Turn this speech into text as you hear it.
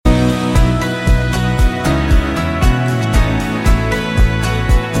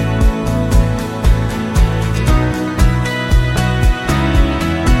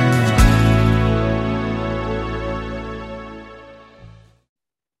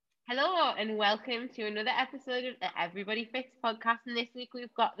Hello and welcome to another episode of the Everybody Fits podcast. And this week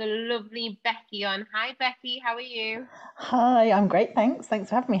we've got the lovely Becky on. Hi Becky, how are you? Hi, I'm great, thanks. Thanks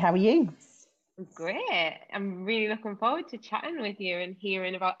for having me. How are you? Great. I'm really looking forward to chatting with you and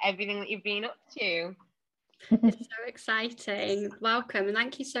hearing about everything that you've been up to. It's so exciting. Welcome and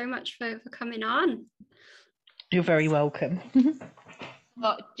thank you so much for coming on. You're very welcome.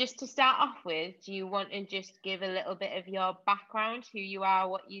 But just to start off with, do you want to just give a little bit of your background, who you are,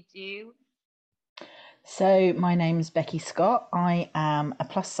 what you do? So my name's Becky Scott. I am a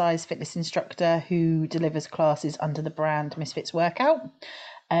plus size fitness instructor who delivers classes under the brand Misfits Workout,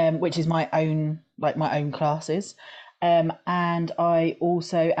 which is my own classes. And I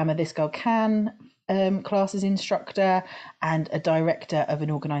also am a This Girl Can classes instructor and a director of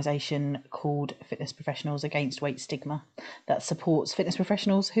an organisation called Fitness Professionals Against Weight Stigma that supports fitness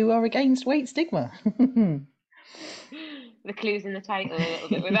professionals who are against weight stigma. The clues in the title a little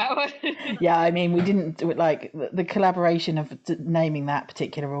bit with that one. Yeah, I mean, we didn't do it like the collaboration of naming that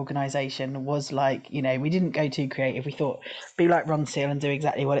particular organisation was like, we didn't go too creative. We thought be like Ron Seal and do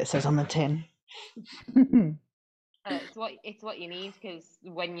exactly what it says on the tin. It's what you need, because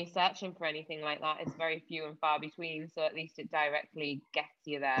when you're searching for anything like that, it's very few and far between. So at least it directly gets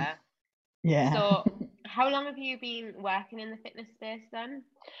you there. Yeah. So how long have you been working in the fitness space then?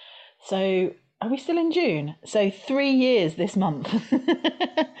 So are we still in June? So 3 years this month.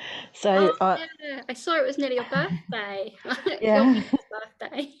 So yeah. I saw it was nearly your birthday. Yeah. Your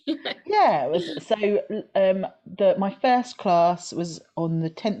birthday. Yeah, it was. So my first class was on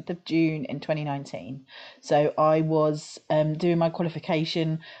the 10th of June in 2019. So I was doing my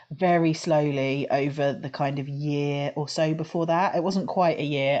qualification very slowly over the kind of year or so before that. It wasn't quite a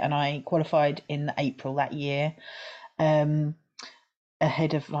year, and I qualified in April that year.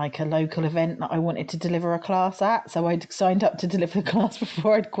 Ahead of like a local event that I wanted to deliver a class at. So I'd signed up to deliver the class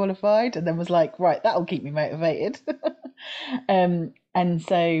before I'd qualified, and then was like, right, that'll keep me motivated. And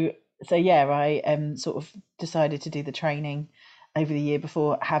so yeah, I sort of decided to do the training over the year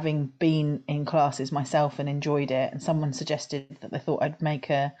before, having been in classes myself and enjoyed it. And someone suggested that they thought I'd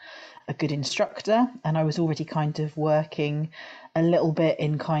make a good instructor, and I was already kind of working a little bit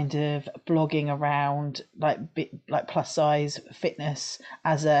in kind of blogging around like plus size fitness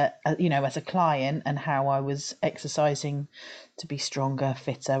as a client, and how I was exercising to be stronger,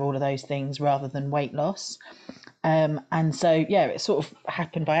 fitter, all of those things, rather than weight loss. And so yeah, it sort of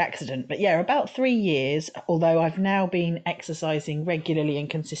happened by accident. But yeah, about 3 years, although I've now been exercising regularly and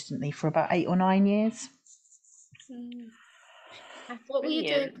consistently for about 8 or 9 years. What were you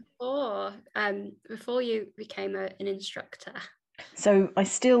doing before you became an instructor? So I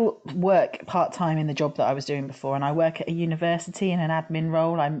still work part-time in the job that I was doing before, and I work at a university in an admin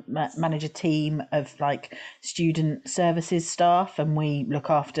role. I manage a team of like student services staff, and we look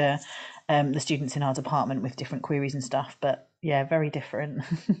after the students in our department with different queries and stuff. But yeah, very different.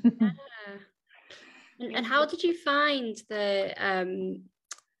 And how did you find the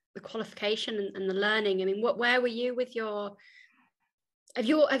qualification and the learning? I mean, where were you with your... Have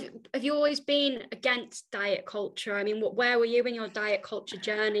you always been against diet culture? I mean, where were you in your diet culture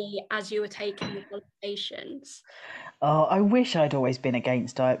journey as you were taking the qualifications? Oh, I wish I'd always been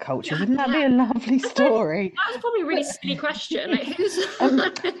against diet culture. Wouldn't that be a lovely story? That was probably a really silly question. Like,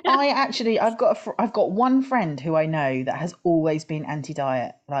 I've got one friend who I know that has always been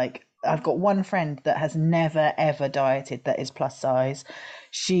anti-diet. Like, I've got one friend that has never ever dieted that is plus size.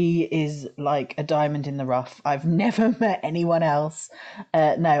 She is like a diamond in the rough. I've never met anyone else.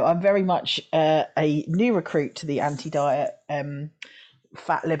 No, I'm very much a new recruit to the anti-diet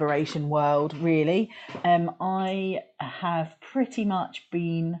fat liberation world, really. I have pretty much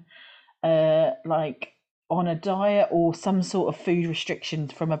been like on a diet or some sort of food restriction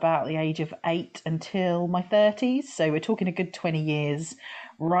from about the age of 8 until my 30s. So we're talking a good 20 years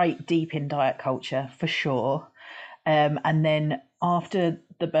right deep in diet culture for sure. And then after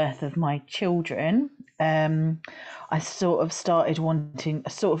the birth of my children, I sort of started wanting,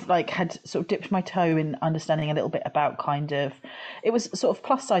 had sort of dipped my toe in understanding a little bit about it was sort of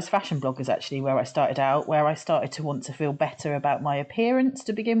plus size fashion bloggers actually where I started out, where I started to want to feel better about my appearance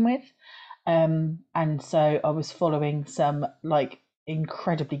to begin with. And so I was following some like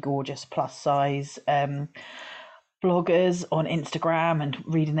incredibly gorgeous plus size bloggers on Instagram and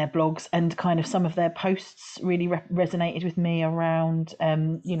reading their blogs, and kind of some of their posts really resonated with me around,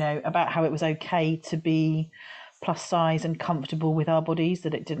 about how it was okay to be plus size and comfortable with our bodies,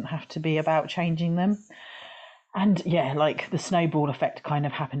 that it didn't have to be about changing them. And yeah, like the snowball effect kind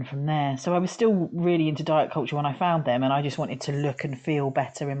of happened from there. So I was still really into diet culture when I found them, and I just wanted to look and feel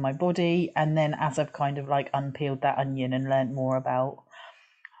better in my body. And then as I've kind of like unpeeled that onion and learned more about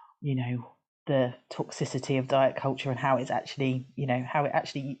you know, the toxicity of diet culture and how it's actually, you know, how it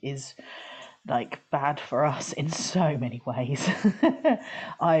actually is like bad for us in so many ways.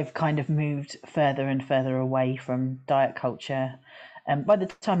 I've kind of moved further and further away from diet culture. And by the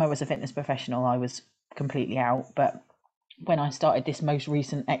time I was a fitness professional, I was completely out. But when I started this most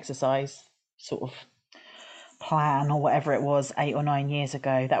recent exercise sort of plan or whatever it was 8 or 9 years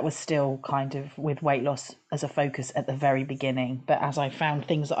ago, that was still kind of with weight loss as a focus at the very beginning. But as I found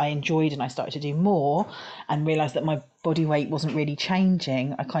things that I enjoyed and I started to do more and realized that my body weight wasn't really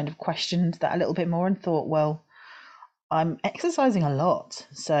changing, I kind of questioned that a little bit more and thought, well, I'm exercising a lot,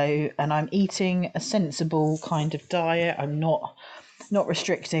 so, and I'm eating a sensible kind of diet. I'm not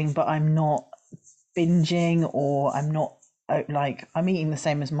restricting, but I'm not binging, or I'm not like, I'm eating the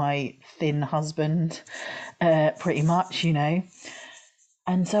same as my thin husband, pretty much, you know.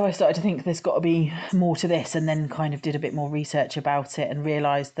 And so I started to think there's got to be more to this, and then kind of did a bit more research about it and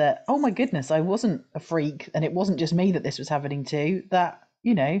realized that, oh my goodness, I wasn't a freak, and it wasn't just me that this was happening to, that,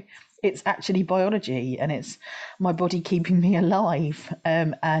 you know, it's actually biology and it's my body keeping me alive.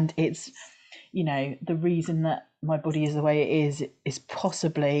 And it's, you know, the reason that my body is the way it is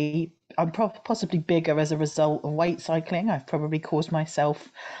possibly, I'm possibly bigger as a result of weight cycling. I've probably caused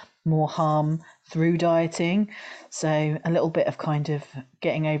myself more harm through dieting. So a little bit of kind of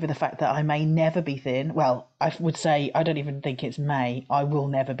getting over the fact that I may never be thin. Well, I would say I don't even think it's may. I will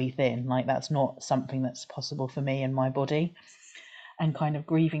never be thin. Like, that's not something that's possible for me and my body. And kind of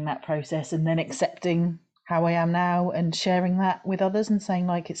grieving that process and then accepting how I am now and sharing that with others and saying,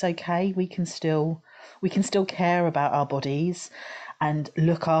 like, it's okay. We can still care about our bodies and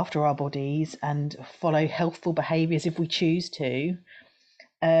look after our bodies and follow healthful behaviors if we choose to,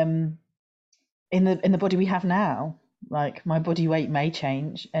 in the body we have now. Like, my body weight may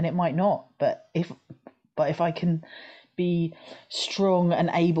change and it might not, but if I can be strong and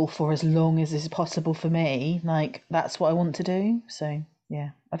able for as long as is possible for me, like, that's what I want to do. So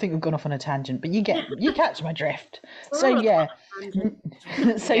yeah, I think we've gone off on a tangent, but you catch my drift. So yeah.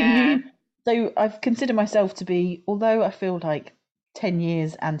 So Yeah. so I've considered myself to be, although I feel like 10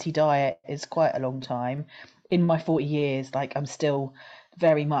 years anti-diet is quite a long time, in my 40 years, like, I'm still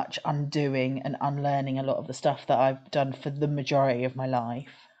very much undoing and unlearning a lot of the stuff that I've done for the majority of my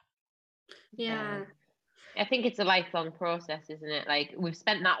life. Yeah. I think it's a lifelong process, isn't it? Like, we've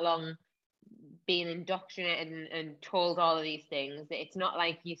spent that long being indoctrinated and told all of these things. It's not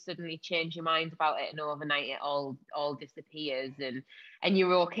like you suddenly change your mind about it and overnight it all disappears and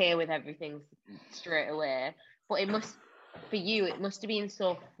you're okay with everything straight away. But it must, for you, it must have been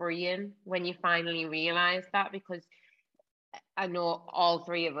so freeing when you finally realized that, because I know all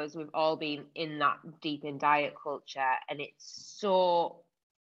three of us, we've all been in that deep in diet culture, and it's so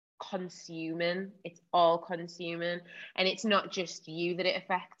consuming. It's all consuming, and it's not just you that it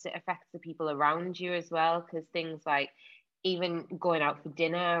affects the people around you as well, because things like even going out for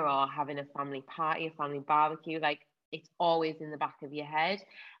dinner or having a family party, a family barbecue, like, it's always in the back of your head.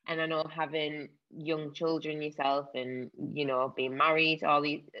 And I know, having young children yourself and, you know, being married, all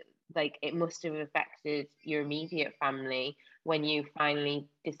these, like, it must have affected your immediate family when you finally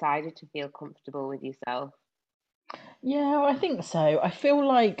decided to feel comfortable with yourself. Yeah, I think so. I feel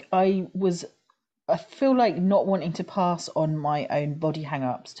like not wanting to pass on my own body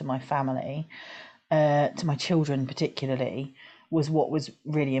hang-ups to my family, to my children particularly, was what was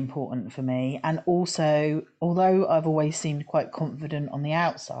really important for me. And also, although I've always seemed quite confident on the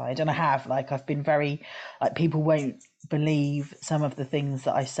outside, and I have, like, I've been very, like, people won't believe some of the things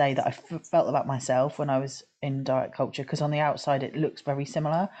that I say that I felt about myself when I was in diet culture, because on the outside it looks very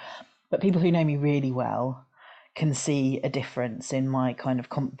similar. But people who know me really well can see a difference in my kind of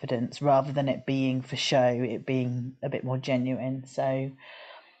confidence, rather than it being for show, it being a bit more genuine. So,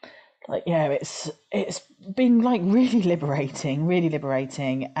 like, yeah, it's been, like, really liberating,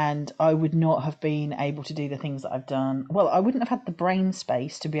 and I would not have been able to do the things that I've done. Well, I wouldn't have had the brain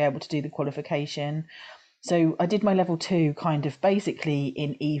space to be able to do the qualification. So I did my level 2 kind of basically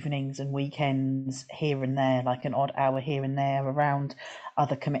in evenings and weekends, here and there, like an odd hour here and there around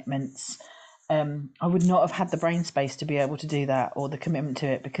other commitments. I would not have had the brain space to be able to do that, or the commitment to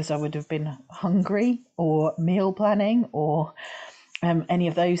it, because I would have been hungry or meal planning or any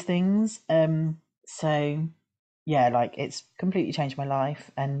of those things. So yeah, like, it's completely changed my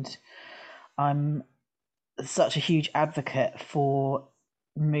life, and I'm such a huge advocate for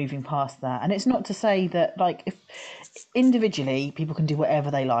moving past that. And it's not to say that, like, if individually people can do whatever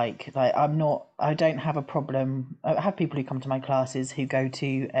they like, I don't have a problem. I have people who come to my classes who go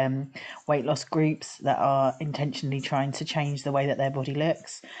to weight loss groups that are intentionally trying to change the way that their body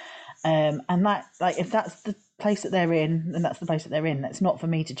looks, and that, like, if that's the place that they're in, and that's the place that they're in. It's not for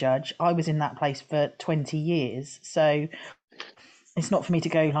me to judge. I was in that place for 20 years, so it's not for me to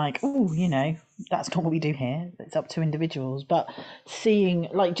go like, oh, you know, that's not what we do here. It's up to individuals. But seeing,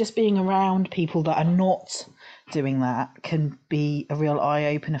 like, just being around people that are not doing that can be a real eye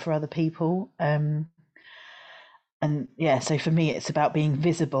opener for other people. And yeah, so for me, it's about being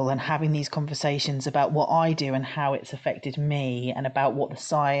visible and having these conversations about what I do and how it's affected me, and about what the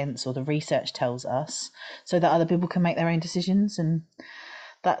science or the research tells us, so that other people can make their own decisions. And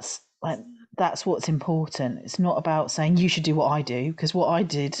that's what's important. It's not about saying you should do what I do, because what I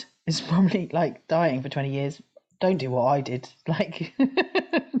did is probably like dieting for 20 years. Don't do what I did. Like, I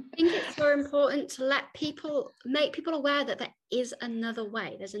think it's so important to make people aware that there is another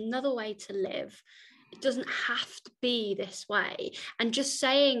way. There's another way to live. It doesn't have to be this way. And just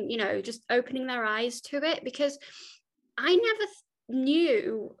saying, you know, just opening their eyes to it, because I never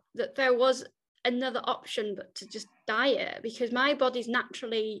knew that there was another option but to just diet, because my body's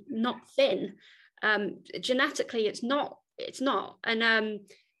naturally not thin. Genetically, it's not. And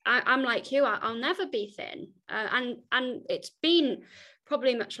I'm like you. I'll never be thin. And it's been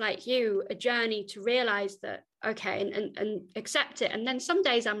probably much like you, a journey to realize that, okay, and accept it. And then some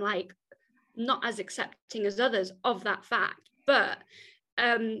days I'm like, not as accepting as others of that fact. But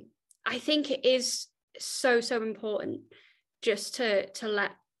I think it is so important just to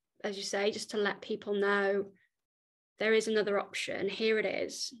let, as you say, just to let people know there is another option. Here it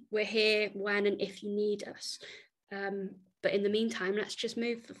is. We're here when and if you need us. But in the meantime, let's just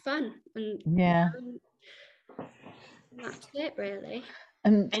move for fun. And yeah, that's it, really.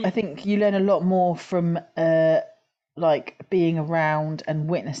 and I think you learn a lot more from like being around and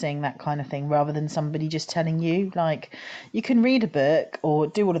witnessing that kind of thing, rather than somebody just telling you. Like, you can read a book or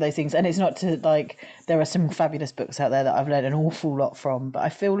do all of those things, and it's not to, like, there are some fabulous books out there that I've learned an awful lot from, but I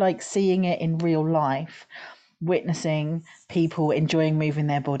feel like seeing it in real life, witnessing people enjoying moving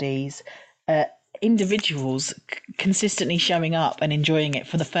their bodies, individuals consistently showing up and enjoying it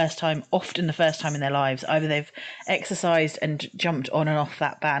for the first time, often the first time in their lives. Either they've exercised and jumped on and off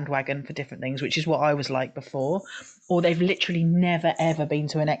that bandwagon for different things, which is what I was like before, or they've literally never ever been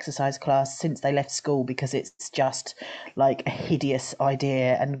to an exercise class since they left school, because it's just like a hideous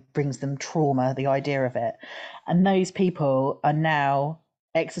idea and brings them trauma, the idea of it. And those people are now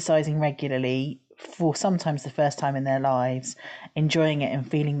exercising regularly for sometimes the first time in their lives, enjoying it and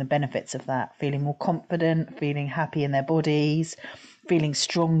feeling the benefits of that, feeling more confident, feeling happy in their bodies, feeling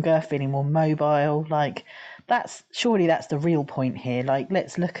stronger, feeling more mobile. Like, that's the real point here. Like,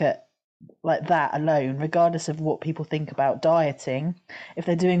 let's look at like that alone, regardless of what people think about dieting. If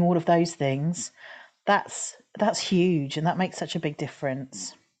they're doing all of those things, that's huge, and that makes such a big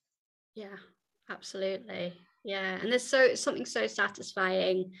difference. Yeah, absolutely. Yeah, and there's something so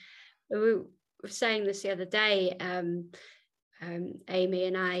satisfying. We were saying this the other day, Amy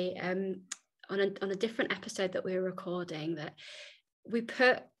and I, on a different episode that we were recording, that we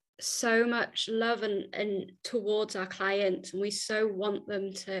put so much love and towards our clients, and we so want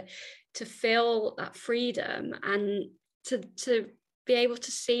them to feel that freedom and to be able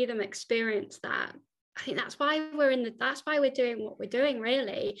to see them experience that. I think that's why we're doing what we're doing,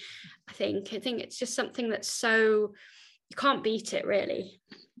 really. I think it's just something that's so, you can't beat it, really.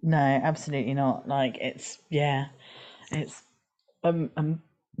 No, absolutely not. Like, it's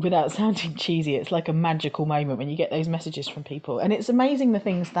without sounding cheesy, it's like a magical moment when you get those messages from people, and it's amazing the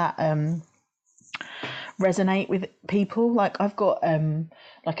things that resonate with people. Like, I've got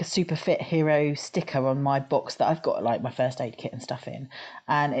like a super fit hero sticker on my box that I've got like my first aid kit and stuff in,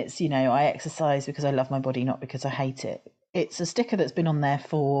 and it's, you know, I exercise because I love my body, not because I hate it. It's a sticker that's been on there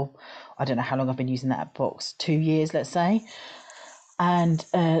for, I don't know how long I've been using that box, 2 years, let's say. And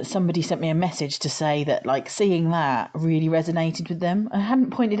somebody sent me a message to say that, like, seeing that really resonated with them. I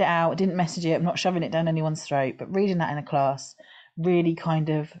hadn't pointed it out, didn't message it, I'm not shoving it down anyone's throat, but reading that in a class really kind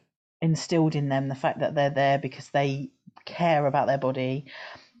of instilled in them the fact that they're there because they care about their body,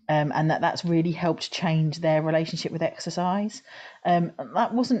 and that's really helped change their relationship with exercise.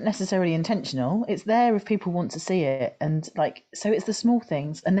 That wasn't necessarily intentional. It's there if people want to see it, and like, so it's the small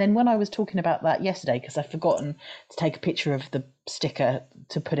things. And then when I was talking about that yesterday, because I've forgotten to take a picture of the sticker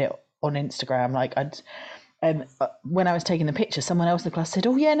to put it on Instagram, like when I was taking the picture, someone else in the class said,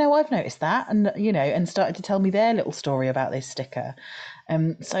 "Oh yeah, no, I've noticed that," and you know, and started to tell me their little story about this sticker.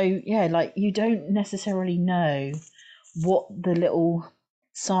 So yeah, like, you don't necessarily know what the little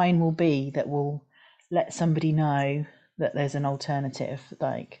sign will be that will let somebody know that there's an alternative.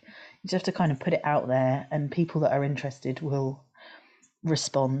 Like, you just have to kind of put it out there, and people that are interested will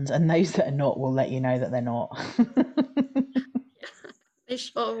respond, and those that are not will let you know that they're not. They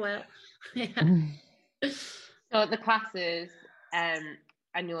sure will. Yeah. So the classes,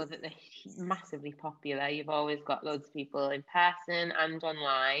 I know that they're massively popular. You've always got loads of people in person and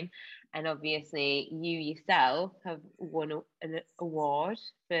online. And obviously, you yourself have won an award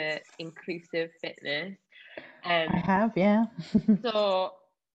for inclusive fitness. I have, yeah. So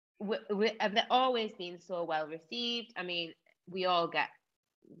have they always been so well received? I mean, we all get,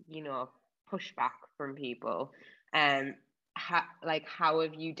 pushback from people. How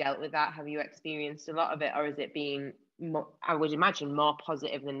have you dealt with that? Have you experienced a lot of it, or is it being more, I would imagine, more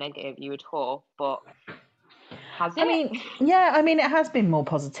positive than negative, you would hope, but has it? I mean, it has been more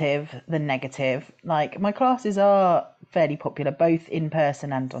positive than negative. Like, my classes are fairly popular, both in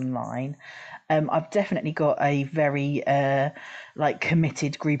person and online. I've definitely got a very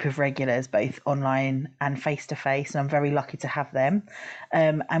committed group of regulars, both online and face to face, and I'm very lucky to have them.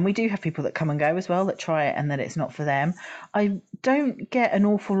 And we do have people that come and go as well, that try it and that it's not for them. I don't get an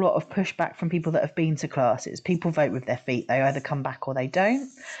awful lot of pushback from people that have been to classes. People vote with their feet; they either come back or they don't.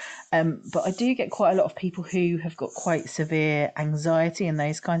 But I do get quite a lot of people who have got quite severe anxiety and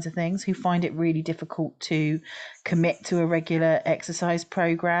those kinds of things, who find it really difficult to commit to a regular exercise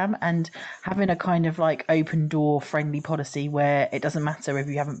program, and having a kind of like open door friendly policy where it doesn't matter if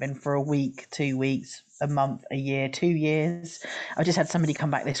you haven't been for a week, 2 weeks, a month, a year, 2 years. I just had somebody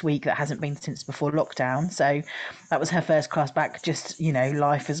come back this week that hasn't been since before lockdown. So that was her first class back. Just,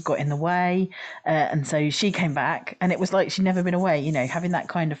 life has got in the way. And so she came back and it was like she'd never been away. Having that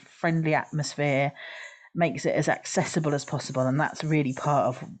kind of friendly atmosphere makes it as accessible as possible. And that's really part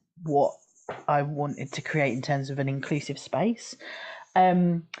of what I wanted to create in terms of an inclusive space.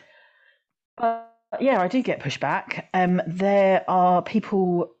 But yeah, I do get pushback. There are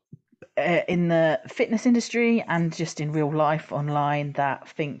people in the fitness industry and just in real life online that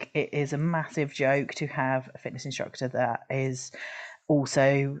think it is a massive joke to have a fitness instructor that is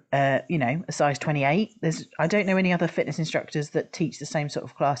also a size 28. I don't know any other fitness instructors that teach the same sort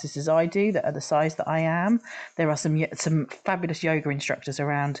of classes as I do that are the size that I am. There are some fabulous yoga instructors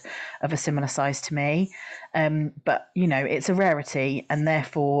around of a similar size to me, but it's a rarity, and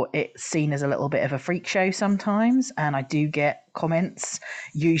therefore it's seen as a little bit of a freak show sometimes. And I do get comments,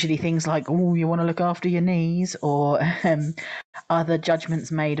 usually things like, oh, you want to look after your knees, or other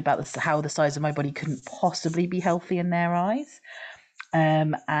judgments made about how the size of my body couldn't possibly be healthy in their eyes.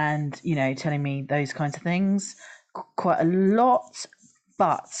 And telling me those kinds of things quite a lot.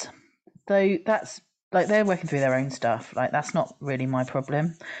 But though that's like, they're working through their own stuff, like that's not really my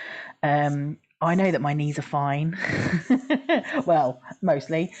problem. I know that my knees are fine. Well,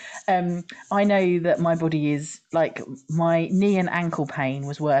 mostly. I know that my body is like, my knee and ankle pain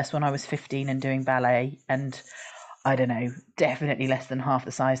was worse when I was 15 and doing ballet, and I don't know, definitely less than half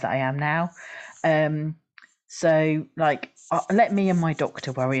the size that I am now. So let me and my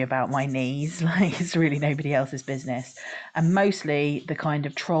doctor worry about my knees. Like, it's really nobody else's business. And mostly the kind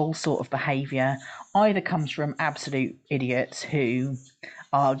of troll sort of behaviour either comes from absolute idiots who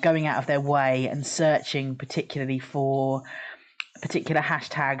are going out of their way and searching particularly for particular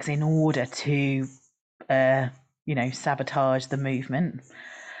hashtags in order to sabotage the movement,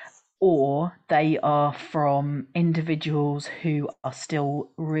 or they are from individuals who are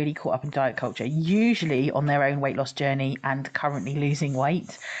still really caught up in diet culture, usually on their own weight loss journey and currently losing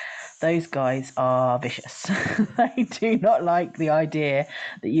weight. Those guys are vicious. They do not like the idea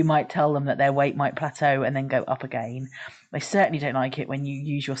that you might tell them that their weight might plateau and then go up again. They certainly don't like it when you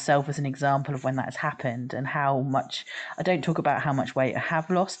use yourself as an example of when that has happened and how much. I don't talk about how much weight I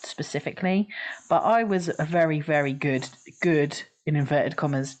have lost specifically, but I was a very, very good in inverted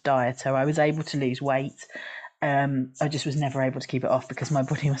commas dieter. I was able to lose weight. I just was never able to keep it off because my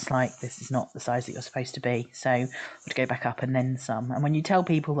body was like, this is not the size that you're supposed to be. So I would go back up and then some. And when you tell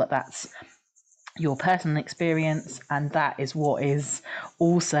people that that's your personal experience and that is what is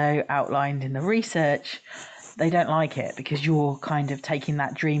also outlined in the research, they don't like it because you're kind of taking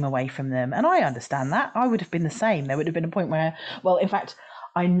that dream away from them. And I understand that. I would have been the same. There would have been a point where, well, in fact,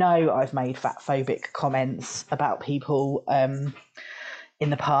 I know I've made fat phobic comments about people in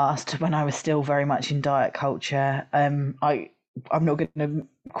the past when I was still very much in diet culture. I'm not going to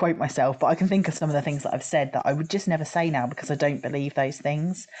quote myself, but I can think of some of the things that I've said that I would just never say now because I don't believe those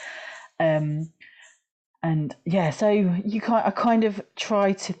things. And yeah, so I kind of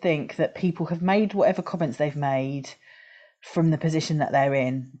try to think that people have made whatever comments they've made from the position that they're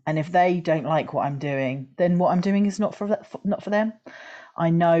in, and if they don't like what I'm doing, then what I'm doing is not for them. I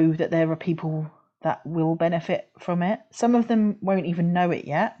know that there are people that will benefit from it. Some of them won't even know it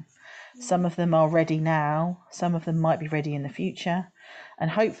yet. Some of them are ready now. Some of them might be ready in the future. And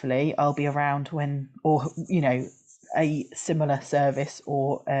hopefully I'll be around when, or, a similar service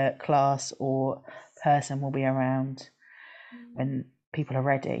or class or person will be around when people are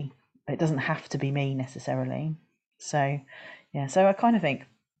ready. It doesn't have to be me necessarily. So yeah, so I kind of think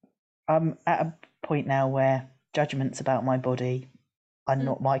I'm at a point now where judgments about my body are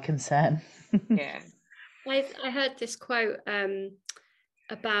not my concern. Yeah. I heard this quote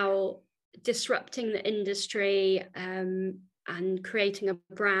about disrupting the industry and creating a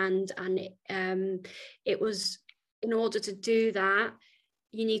brand, and it was, in order to do that,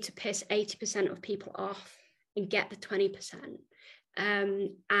 you need to piss 80% of people off and get the 20%,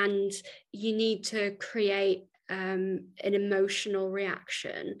 and you need to create an emotional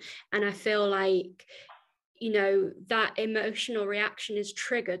reaction. And I feel like, you know, that emotional reaction is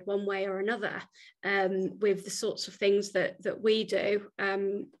triggered one way or another with the sorts of things that we do,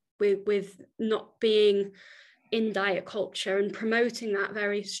 with not being in diet culture and promoting that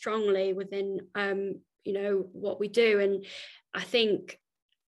very strongly within you know, what we do. And I think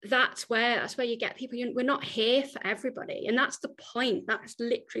that's where you get people. We're not here for everybody, and that's the point. That's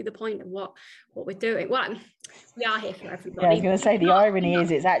literally the point of what we're doing. Well, we are here for everybody. Yeah, I was going to say, the irony is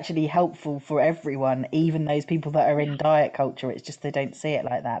it's actually helpful for everyone, even those people that are in diet culture. It's just they don't see it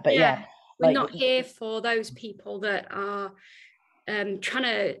like that. But yeah, we're not here for those people that are trying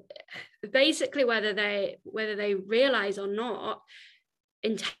to, basically, whether they realize or not,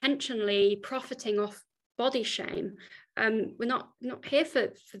 intentionally profiting off body shame. We're not here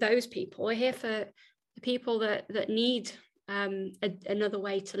for those people. We're here for the people that need another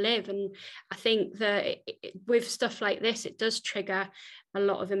way to live. And I think that with stuff like this, it does trigger a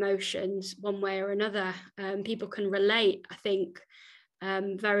lot of emotions one way or another. People can relate, I think,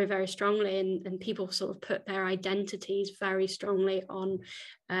 very, very strongly, and people sort of put their identities very strongly on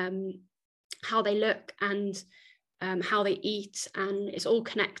how they look and how they eat, and it's all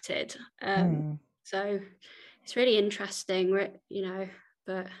connected. So it's really interesting, you know.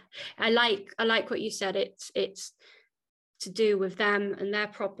 But I like what you said. It's to do with them and their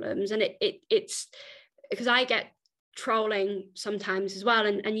problems, and it's because I get trolling sometimes as well,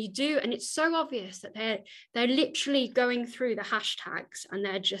 and you do, and it's so obvious that they're literally going through the hashtags, and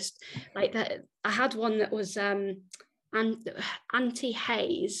they're just like that. I had one that was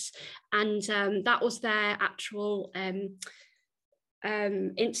anti-haze, and that was their actual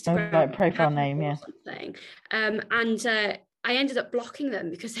Instagram, like profile name, yeah. Something. And I ended up blocking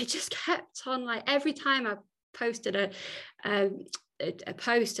them because they just kept on, like, every time I posted a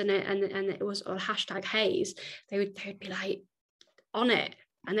post and it was on hashtag haze, they would be like on it,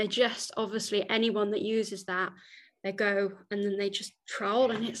 and they just, obviously anyone that uses that, they go and then they just troll,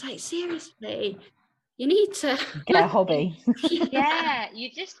 and it's like, seriously, you need to get a hobby. Yeah, you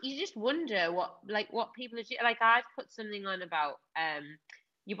just wonder what people are doing. Like, I've put something on about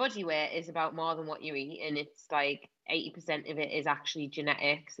your body weight is about more than what you eat, and it's like 80% of it is actually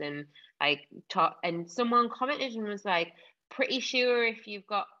genetics, and like and someone commented and was like, pretty sure if you've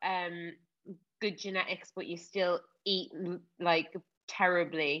got good genetics but you still eat like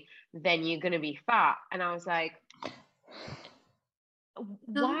terribly, then you're going to be fat. And I was like,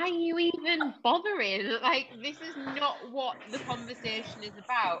 why are you even bothering? Like, this is not what the conversation is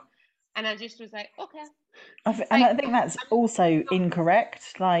about. And I just was like, okay. I think that's also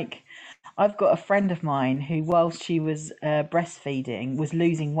incorrect. Like, I've got a friend of mine who, whilst she was breastfeeding, was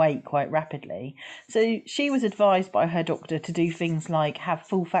losing weight quite rapidly. So she was advised by her doctor to do things like have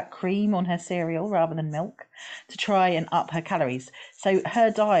full fat cream on her cereal rather than milk to try and up her calories. So her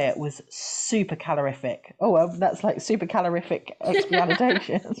diet was super calorific. Oh, well, that's like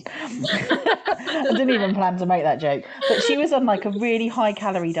SuperCALORIFICexpialidocious. I didn't even plan to make that joke. But she was on like a really high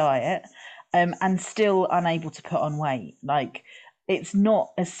calorie diet. And still unable to put on weight. Like, it's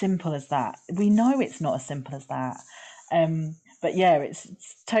not as simple as that. We know it's not as simple as that. But yeah, it's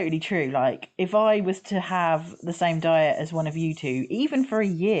totally true. Like, if I was to have the same diet as one of you two, even for a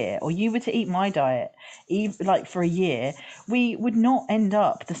year, or you were to eat my diet, like for a year, we would not end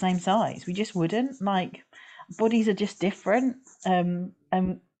up the same size. We just wouldn't. Like, bodies are just different.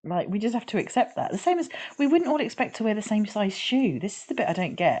 Like, we just have to accept that. The same as we wouldn't all expect to wear the same size shoe. This is the bit I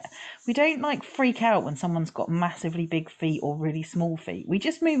don't get. We don't like freak out when someone's got massively big feet or really small feet. We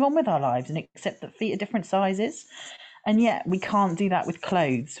just move on with our lives and accept that feet are different sizes. And yet we can't do that with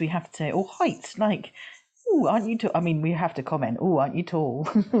clothes. We have to, or height, like, oh, aren't you tall? I mean, we have to comment, oh, aren't you tall?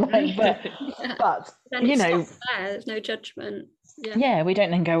 Like, but you know, there's no judgment. Yeah, we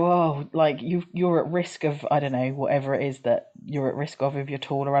don't then go, oh, like you're at risk of, I don't know, whatever it is that you're at risk of if you're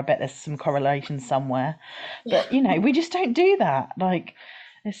taller. I bet there's some correlation somewhere. But, you know, we just don't do that. Like,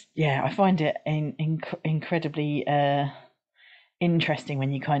 I find it incredibly interesting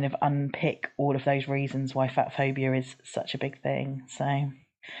when you kind of unpick all of those reasons why fat phobia is such a big thing. So,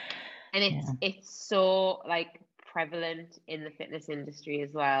 And it's so like prevalent in the fitness industry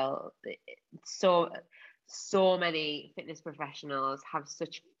as well. So many fitness professionals have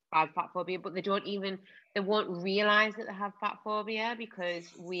such bad fat phobia, but they won't realize that they have fat phobia, because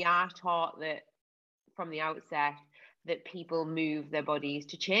we are taught that from the outset that people move their bodies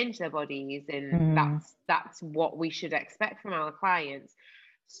to change their bodies, and that's what we should expect from our clients.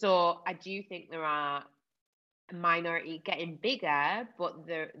 So I do think there are a minority getting bigger, but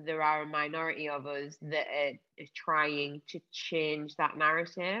there are a minority of us that are trying to change that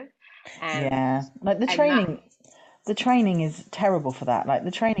narrative. Like the training is terrible for that. Like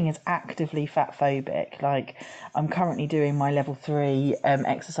the training is actively fat phobic. Like I'm currently doing my level 3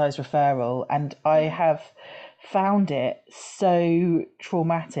 exercise referral, and I have found it so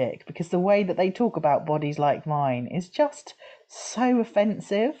traumatic, because the way that they talk about bodies like mine is just so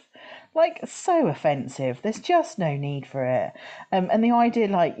offensive. Like so offensive. There's just no need for it. And the idea,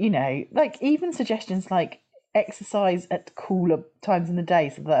 like, you know, like even suggestions like exercise at cooler times in the day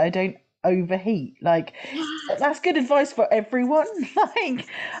so that I don't overheat, like that's good advice for everyone. Like I'm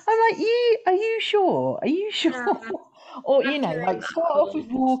like, are you sure, or you know, like start off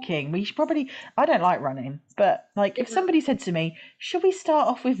with walking. We should probably, I don't like running, but like if somebody said to me, should we start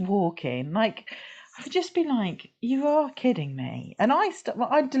off with walking, like I would just be like, you are kidding me. And I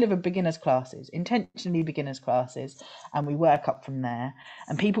deliver beginners classes, intentionally beginners classes, and we work up from there,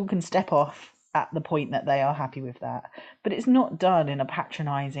 and people can step off at the point that they are happy with that. But it's not done in a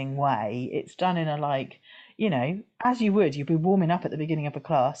patronizing way. It's done in a, like, you know, as you'd be warming up at the beginning of a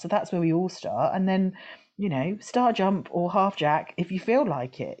class. So that's where we all start. And then, you know, star jump or half jack if you feel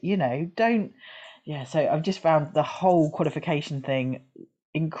like it, you know, don't. Yeah. So I've just found the whole qualification thing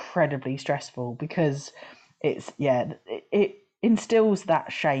incredibly stressful, because it instills that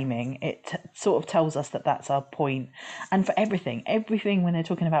shaming. It sort of tells us that that's our point. And for everything when they're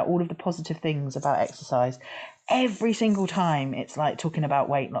talking about all of the positive things about exercise, every single time it's like talking about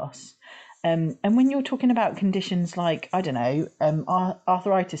weight loss. And when you're talking about conditions like, I don't know,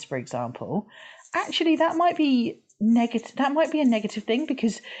 arthritis, for example, actually that might be negative. That might be a negative thing,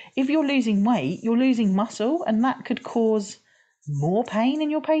 because if you're losing weight, you're losing muscle, and that could cause more pain in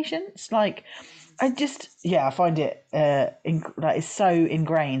your patients. Like I find it like it's so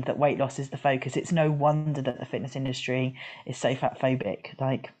ingrained that weight loss is the focus. It's no wonder that the fitness industry is so fat phobic.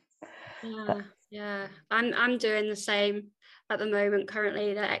 Like I'm doing the same at the moment,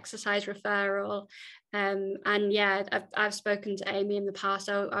 currently, the exercise referral, and I've spoken to Amy in the past.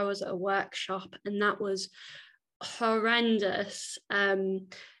 I was at a workshop, and that was horrendous,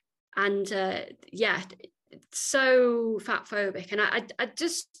 so fat phobic. And I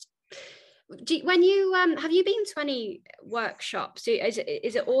just, when you have you been to any workshops? Is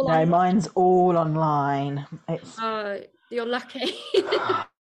it all no, mine's all online. It's you're lucky.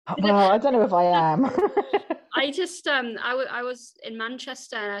 Well, I don't know if I am. I just I was in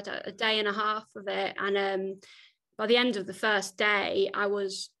Manchester, and I had a day and a half of it, and by the end of the first day I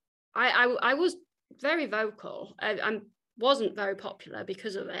was very vocal. I wasn't very popular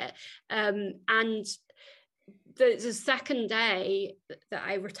because of it, and the second day that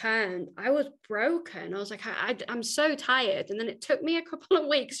I returned, I was broken. I was like, I'm so tired. And then it took me a couple of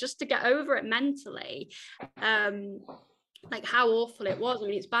weeks just to get over it mentally, like how awful it was. I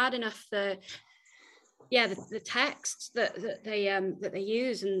mean, it's bad enough the texts that they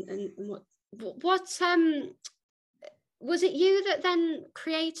use, and what was it you that then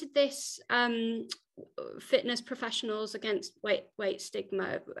created this fitness professionals against weight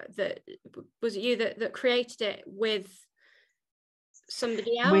stigma? That was it you that created it with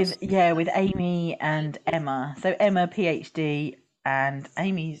somebody else? With Amy and Emma. So Emma, PhD, and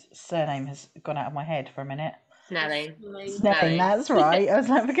Amy's surname has gone out of my head for a minute. Snelling, that's right. I was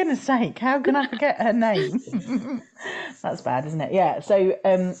like, for goodness sake, how can I forget her name? That's bad, isn't it? Yeah. So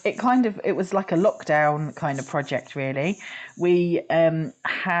it was like a lockdown kind of project, really. We there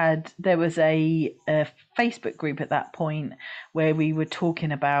was a Facebook group at that point where we were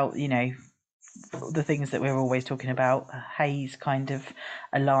talking about, you know, the things that we're always talking about, Hayes kind of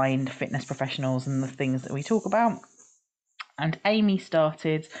aligned fitness professionals and the things that we talk about. And Amy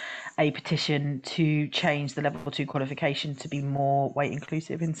started a petition to change the level 2 qualification to be more weight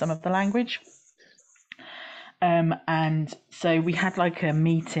inclusive in some of the language. And so we had like a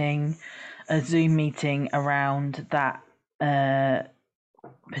Zoom meeting around that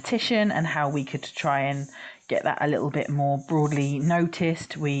petition and how we could try and get that a little bit more broadly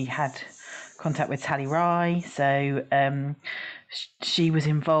noticed. We had contact with Tally Rye, so she was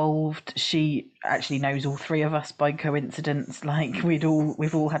involved. She actually knows all three of us by coincidence. Like we've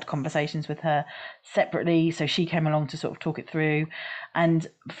all had conversations with her separately, so she came along to sort of talk it through. And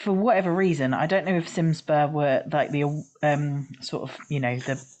for whatever reason, I don't know if SimSpur were like the sort of, you know,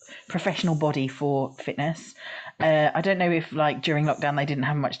 the professional body for fitness. I don't know if like during lockdown they didn't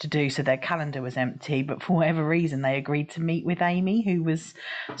have much to do, so their calendar was empty, but for whatever reason they agreed to meet with Amy, who was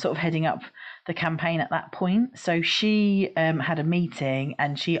sort of heading up the campaign at that point. So she had a meeting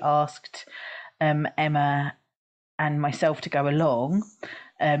and she asked Emma and myself to go along.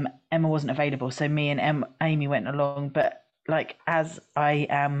 Emma wasn't available, so me and Amy went along, but like as I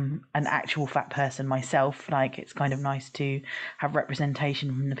am an actual fat person myself, like it's kind of nice to have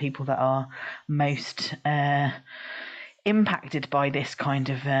representation from the people that are most impacted by this kind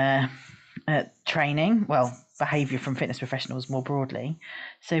of training, well, behaviour from fitness professionals more broadly.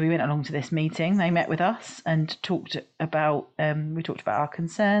 So we went along to this meeting. They met with us and talked about our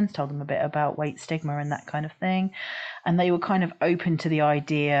concerns, told them a bit about weight stigma and that kind of thing, and they were kind of open to the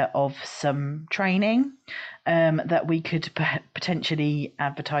idea of some training that we could potentially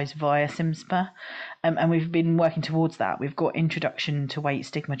advertise via SimSpur, and we've been working towards that. We've got introduction to weight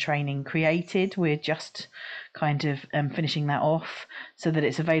stigma training created. We're just kind of finishing that off so that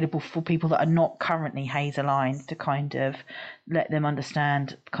it's available for people that are not currently Hays aligned, to kind of let them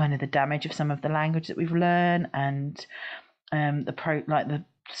understand kind of the damage of some of the language that we've learned and the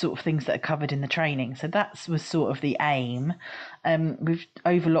sort of things that are covered in the training. So that was sort of the aim. We've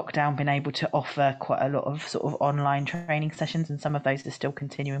over lockdown been able to offer quite a lot of sort of online training sessions, and some of those are still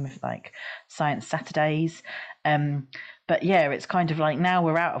continuing with like Science Saturdays. But yeah, it's kind of like now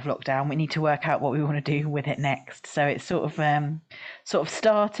we're out of lockdown, we need to work out what we want to do with it next. So it's sort of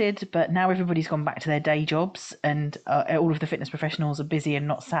started, but now everybody's gone back to their day jobs, and all of the fitness professionals are busy and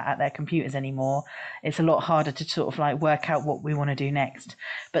not sat at their computers anymore. It's a lot harder to sort of like work out what we want to do next.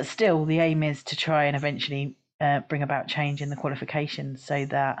 But still, the aim is to try and eventually bring about change in the qualifications so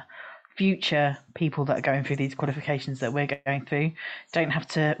that future people that are going through these qualifications that we're going through don't have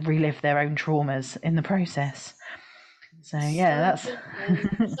to relive their own traumas in the process. So yeah, so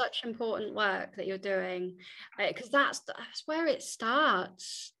that's such important work that you're doing, because that's where it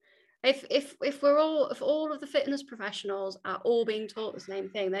starts. If all of the fitness professionals are all being taught the same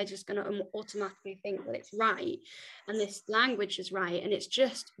thing, they're just going to automatically think that it's right and this language is right, and it's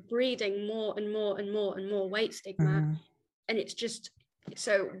just breeding more and more and more and more weight stigma. And it's just,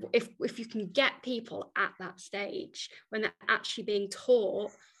 so if you can get people at that stage when they're actually being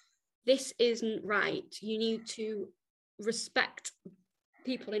taught this isn't right, you need to respect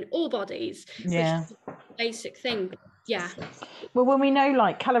people in all bodies, yeah. which is a basic thing. Yeah. Well, when we know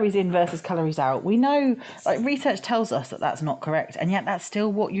like calories in versus calories out, we know like research tells us that that's not correct, and yet that's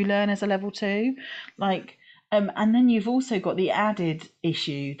still what you learn as a level 2. Like, and then you've also got the added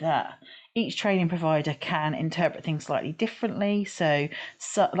issue that each training provider can interpret things slightly differently. So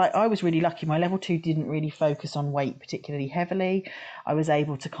like I was really lucky, my level 2 didn't really focus on weight particularly heavily. I was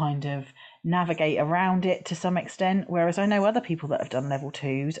able to kind of navigate around it to some extent, whereas I know other people that have done level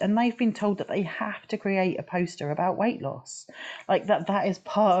 2s and they've been told that they have to create a poster about weight loss, like that is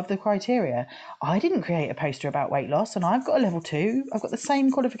part of the criteria. I didn't create a poster about weight loss, and I've got a level 2, I've got the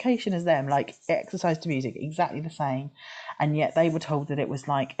same qualification as them, like exercise to music, exactly the same, and yet they were told that it was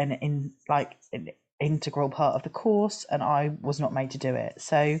like an integral part of the course, and I was not made to do it.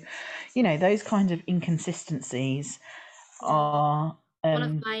 So, you know, those kind of inconsistencies are one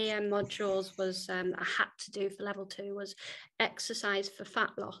of my modules was I had to do for level 2 was exercise for fat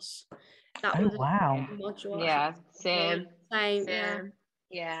loss. That was wow. a module. Yeah, same.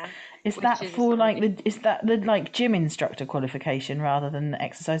 Yeah. Is that for like is that the like gym instructor qualification rather than the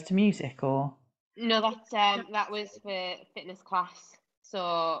exercise to music, or? No, that's that was for fitness class,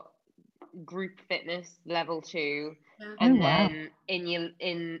 so group fitness level 2, and then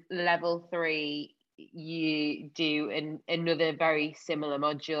in level 3 you do another very similar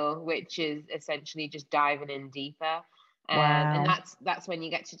module, which is essentially just diving in deeper. And that's when you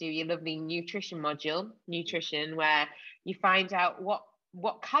get to do your lovely nutrition module, where you find out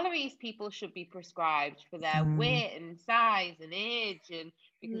what calories people should be prescribed for their weight and size and age, and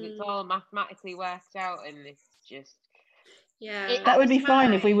because it's all mathematically worked out, and it's just that would be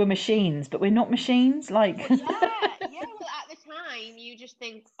fine if we were machines, but we're not machines. Like well, well, at the time you just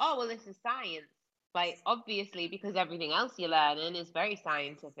think, oh well, this is science, like obviously, because everything else you're learning is very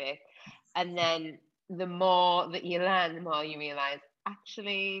scientific, and then the more that you learn, the more you realize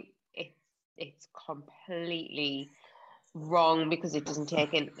actually it's completely wrong because it doesn't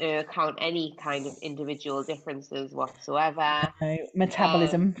take into account any kind of individual differences whatsoever.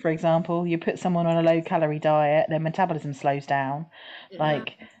 Metabolism, for example, you put someone on a low calorie diet, their metabolism slows down.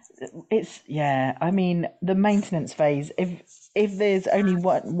 Like it's I mean, the maintenance phase, if there's only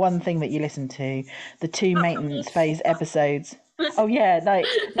one thing that you listen to, the 2 maintenance phase episodes. Oh yeah, like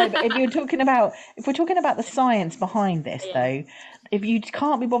no, but if we're talking about the science behind this though, if you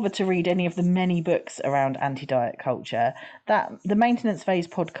can't be bothered to read any of the many books around anti-diet culture, that the maintenance phase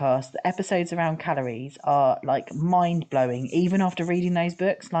podcast, the episodes around calories are like mind-blowing even after reading those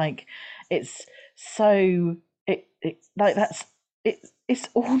books. Like it's so it's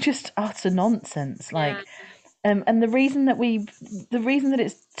all just utter nonsense. Like and the reason that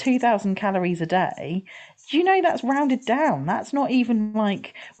it's 2,000 calories a day, you know, that's rounded down. That's not even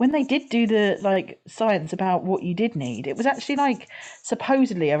like when they did do the like science about what you did need, it was actually like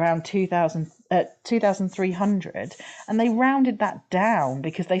supposedly around 2,300, and they rounded that down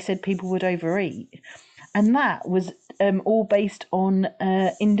because they said people would overeat. And that was all based on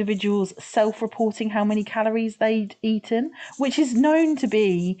individuals self-reporting how many calories they'd eaten, which is known to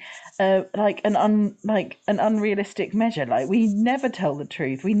be like an unrealistic measure. Like we never tell the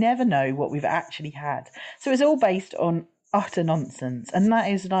truth. We never know what we've actually had. So it's all based on utter nonsense. And that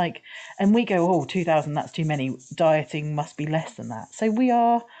is like, and we go, oh, 2,000, that's too many. Dieting must be less than that. So we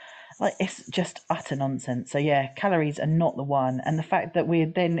are like, it's just utter nonsense. So yeah, calories are not the one. And the fact that we're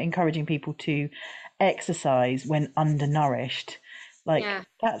then encouraging people to exercise when undernourished, like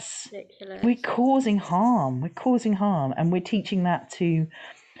that's ridiculous. We're causing harm, and we're teaching that to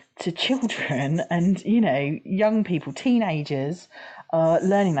children and, you know, young people, teenagers are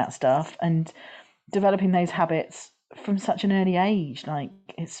learning that stuff and developing those habits from such an early age. Like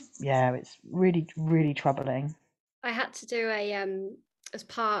it's really, really troubling. I had to do as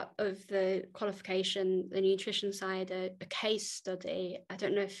part of the qualification, the nutrition side, a case study. I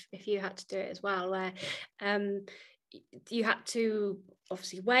don't know if you had to do it as well, where you had to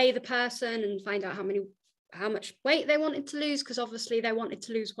obviously weigh the person and find out how much weight they wanted to lose, because obviously they wanted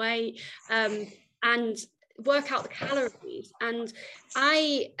to lose weight, and work out the calories. And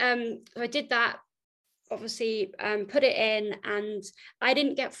I did that, obviously, put it in, and I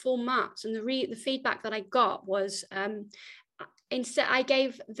didn't get full marks. And the feedback that I got was instead I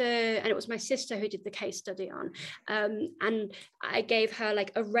gave and it was my sister who did the case study on, and I gave her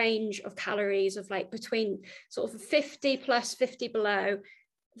like a range of calories of like between sort of 50 plus 50 below.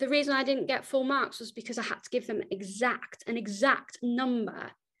 The reason I didn't get full marks was because I had to give them an exact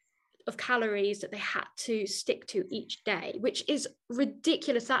number of calories that they had to stick to each day, which is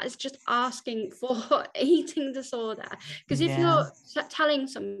ridiculous. That is just asking for eating disorder. Because if you're telling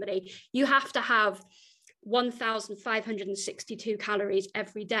somebody you have to have 1,562 calories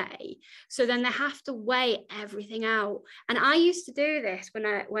every day, so then they have to weigh everything out. And I used to do this when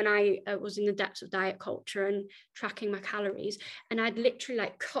I was in the depths of diet culture and tracking my calories, and I'd literally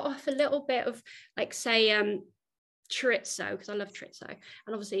like cut off a little bit of, like, say chorizo, because I love chorizo, and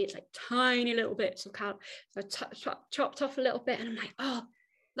obviously it's like tiny little bits of so I chopped off a little bit, and I'm like, oh,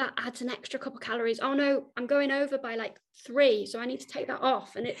 that adds an extra couple calories. Oh no, I'm going over by like 3, so I need to take that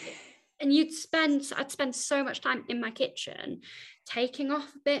off. And I'd spend so much time in my kitchen taking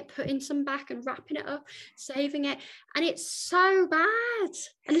off a bit, putting some back and wrapping it up, saving it. And it's so bad.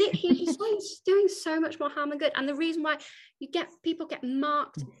 And literally just like doing so much more harm than good. And the reason why people get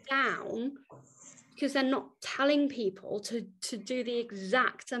marked down because they're not telling people to do the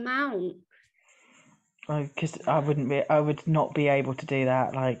exact amount. Because I would not be able to do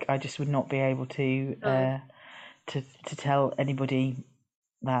that. Like I just would not be able to tell anybody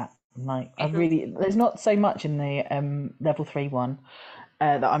that. Like there's not so much in the level 3 one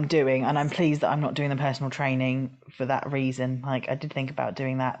that I'm doing, and I'm pleased that I'm not doing the personal training for that reason. Like I did think about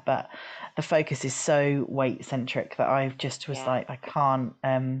doing that, but the focus is so weight centric that I just was like, I can't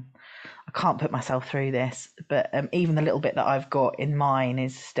put myself through this. But even the little bit that I've got in mine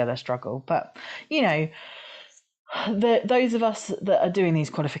is still a struggle. But you know, those of us that are doing these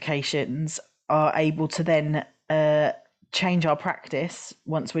qualifications are able to then change our practice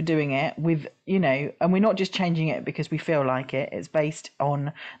once we're doing it with, you know, and we're not just changing it because we feel like it. It's based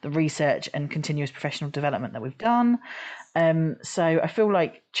on the research and continuous professional development that we've done. So I feel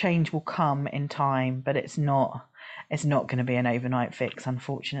like change will come in time, but it's not going to be an overnight fix,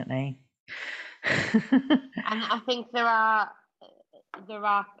 unfortunately. And I think there are,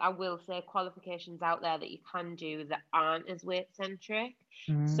 I will say, qualifications out there that you can do that aren't as weight centric.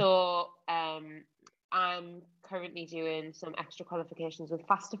 So I'm currently doing some extra qualifications with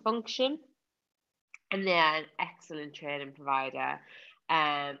Faster Function, and they're an excellent training provider.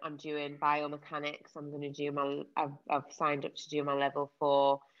 I'm doing biomechanics. I'm going to do I've signed up to do my level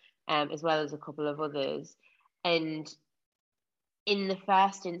 4, as well as a couple of others. And in the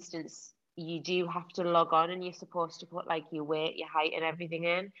first instance, you do have to log on and you're supposed to put like your weight, your height and everything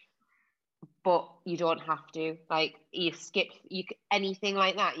in, but you don't have to. Like anything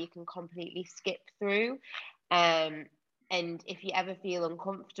like that, you can completely skip through. And if you ever feel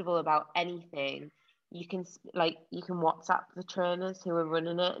uncomfortable about anything, you can WhatsApp the trainers who are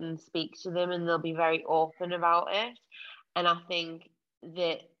running it and speak to them, and they'll be very open about it. And I think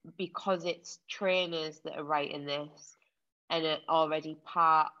that because it's trainers that are writing this and are already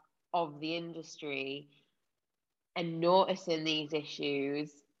part of the industry and noticing these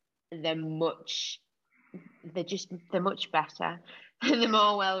issues, they're much better. They're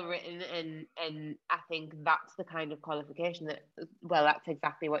more well written, and I think that's the kind of qualification that's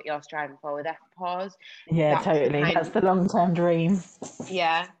exactly what you're striving for with FPAWS. Yeah, totally. That's the long-term dream.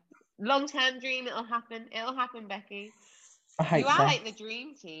 Yeah, long-term dream. It'll happen, Becky. I hope you are so. like the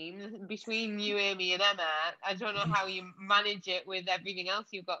dream team between you, Amy, and Emma. I don't know how you manage it with everything else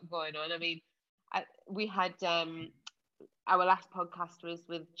you've got going on. I mean, we had our last podcast was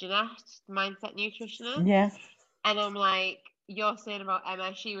with Jeanette, the mindset nutritionist. Yeah. And I'm like, you're saying about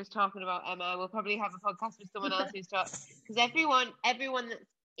Emma, she was talking about Emma. We'll probably have a podcast with someone else who's talking, because everyone that's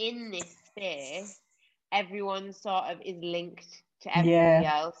in this space, everyone sort of is linked to everybody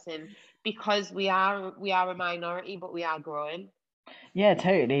else, and because we are a minority, but we are growing. Yeah,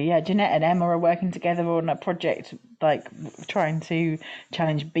 totally. Yeah, Jeanette and Emma are working together on a project, like trying to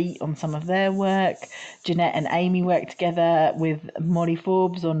challenge Beat on some of their work. Jeanette and Amy work together with Molly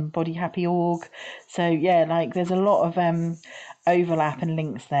Forbes on Body Happy Org. So yeah, like there's a lot of overlap and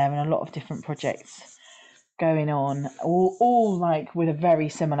links there, and a lot of different projects going on, all like with a very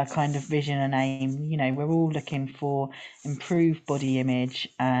similar kind of vision and aim. You know, we're all looking for improved body image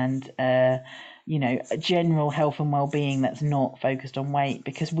and a general health and well-being that's not focused on weight,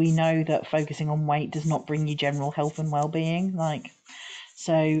 because we know that focusing on weight does not bring you general health and well-being.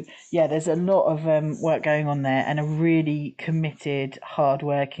 So yeah, there's a lot of work going on there, and a really committed,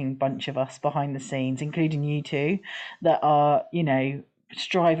 hard-working bunch of us behind the scenes, including you two, that are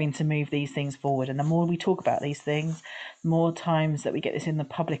striving to move these things forward. And the more we talk about these things, the more times that we get this in the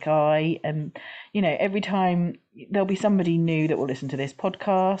public eye, and every time there'll be somebody new that will listen to this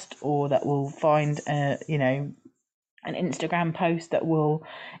podcast, or that will find an Instagram post that will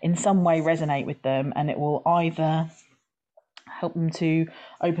in some way resonate with them, and it will either help them to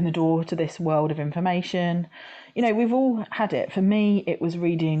open the door to this world of information. We've all had it. For me, it was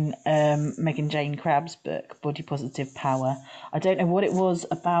reading Megan Jane Crabb's book, Body Positive Power. I don't know what it was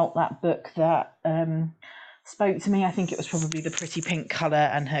about that book that spoke to me. I think it was probably the pretty pink colour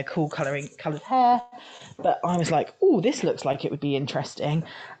and her cool coloured hair. But I was like, oh, this looks like it would be interesting.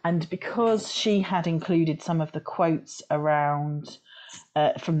 And because she had included some of the quotes around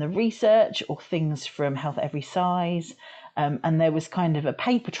from the research, or things from Health at Every Size, and there was kind of a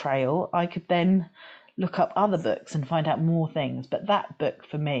paper trail, I could then look up other books and find out more things. But that book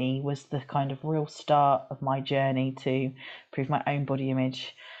for me was the kind of real start of my journey to improve my own body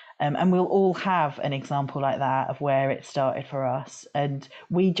image. And we'll all have an example like that of where it started for us, and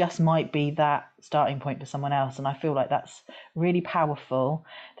we just might be that starting point for someone else. And I feel like that's really powerful.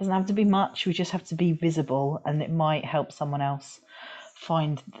 It doesn't have to be much, we just have to be visible, and it might help someone else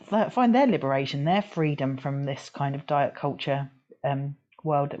find their liberation, their freedom from this kind of diet culture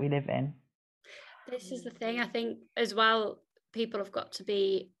world that we live in. This is the thing, I think as well, people have got to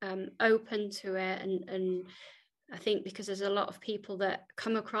be open to it, and I think because there's a lot of people that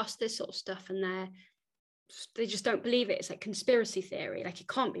come across this sort of stuff and they just don't believe it. It's like conspiracy theory, like it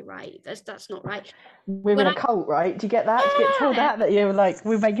can't be right, that's not right. We're in a cult, right? Do you get that? Yeah. Do you get told that you're like,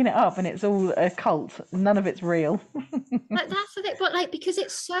 we're making it up and it's all a cult, none of it's real? But that's the thing, but like, because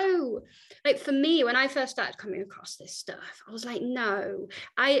it's so, like, for me, when I first started coming across this stuff, I was like, no.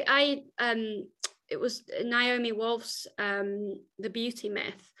 It was Naomi Wolf's The Beauty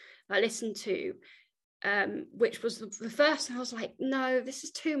Myth I listened to, which was the first, and I was like, no, this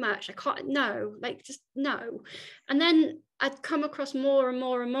is too much, I can't, no, like, just no. And then I'd come across more and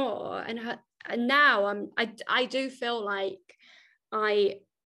more and more, and now I do feel like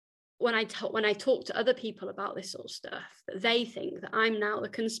when I talk to other people about this sort of stuff, that they think that I'm now the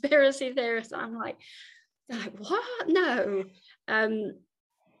conspiracy theorist. I'm like, what? No.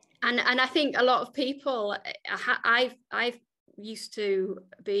 And I think a lot of people, I've used to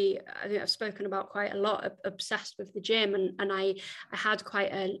be, I think I've spoken about quite a lot, obsessed with the gym, and I had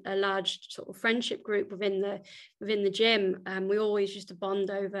quite a large sort of friendship group within the gym. We always used to bond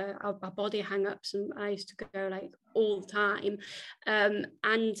over our body hang-ups, and I used to go like all the time.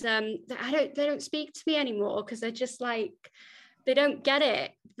 They don't speak to me anymore because they're just like, they don't get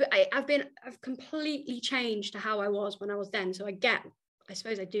it. But I've completely changed to how I was when I was then. So I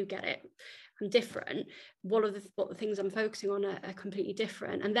suppose I do get it. I'm different. What the things I'm focusing on are completely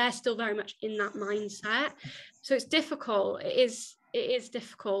different, and they're still very much in that mindset. So it's difficult. It is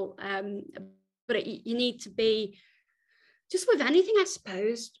difficult. But you need to be, just with anything, I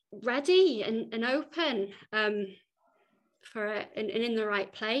suppose, ready and open for it, and in the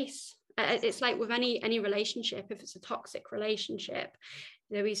right place. It's like with any relationship. If it's a toxic relationship,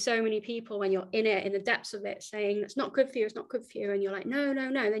 there'll be so many people when you're in it, in the depths of it, saying it's not good for you, it's not good for you, and you're like, no.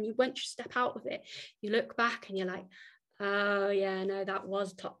 Then once you step out of it, you look back and you're like, oh yeah, no, that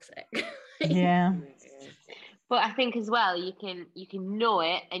was toxic. Yeah. But I think as well, you can know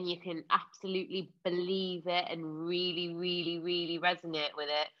it, and you can absolutely believe it and really, really, really resonate with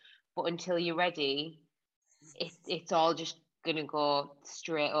it. But until you're ready, it's all just gonna go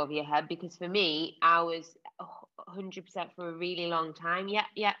straight over your head. Because for me, I was 100% for a really long time.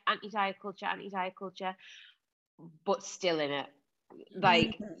 Yeah, anti-diet culture, but still in it.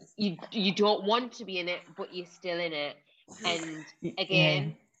 Like you don't want to be in it, but you're still in it. And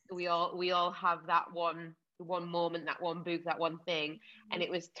again, we all have that one moment, that one book, that one thing. And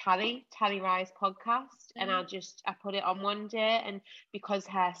it was Tally Rye's podcast, and I put it on one day, and because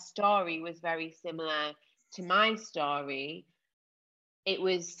her story was very similar to my story, it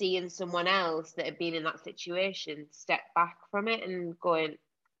was seeing someone else that had been in that situation step back from it and going,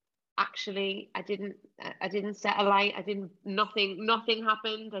 actually, I didn't set a light. Nothing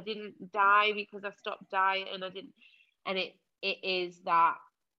happened. I didn't die because I stopped dieting. And it is that,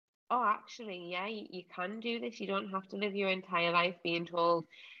 oh, actually, yeah, you can do this. You don't have to live your entire life being told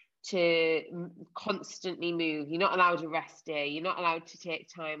to constantly move. You're not allowed a rest day. You're not allowed to take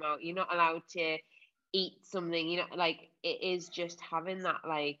time out. You're not allowed to eat something. You know, like, it is just having that,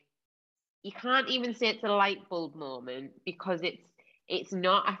 like, you can't even say it's a light bulb moment, because it's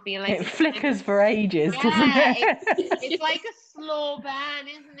not. I feel like it flickers for ages, doesn't it? It's like a slow burn,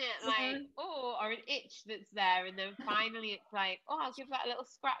 isn't it? Like, oh, or an itch that's there, and then finally it's like, oh, I'll give that a little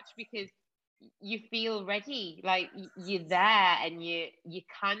scratch, because you feel ready, like you're there, and you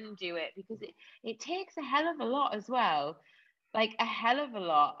can do it, because it takes a hell of a lot as well, like a hell of a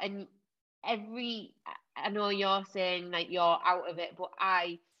lot. And I know you're saying like you're out of it, but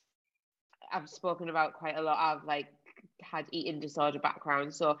I've spoken about quite a lot. I've like had eating disorder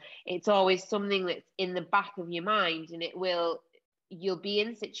background, so it's always something that's in the back of your mind, and you'll be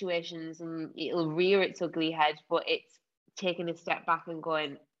in situations and it'll rear its ugly head, but it's taking a step back and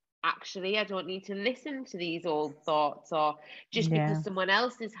going, actually, I don't need to listen to these old thoughts, or just because someone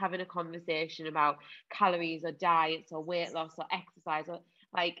else is having a conversation about calories or diets or weight loss or exercise, or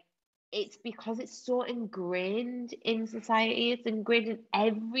like, it's because it's so ingrained in society. It's ingrained in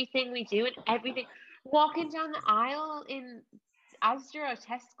everything we do, and everything. Walking down the aisle in Asda or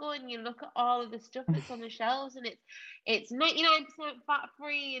Tesco, and you look at all of the stuff that's on the shelves, and it's 99% fat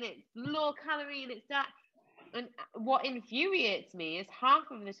free, and it's low calorie, and it's that. And what infuriates me is half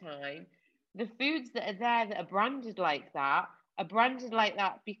of the time, the foods that are there that are branded like that are branded like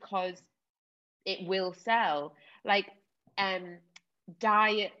that because it will sell. Like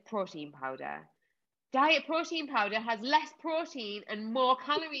diet protein powder. Diet protein powder has less protein and more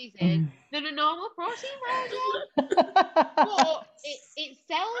calories in than a normal protein powder. But it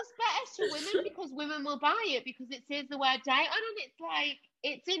sells better to women because women will buy it because it says the word diet on it. It's like,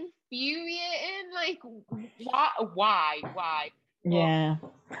 it's infuriating. Like, why? Yeah.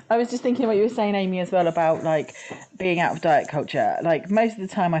 I was just thinking what you were saying, Amy, as well, about like being out of diet culture. Like, most of the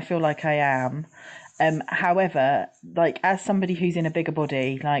time I feel like I am. However, like, as somebody who's in a bigger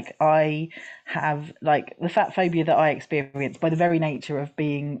body, like, I have like the fat phobia that I experience by the very nature of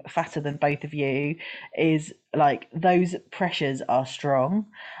being fatter than both of you, is like, those pressures are strong.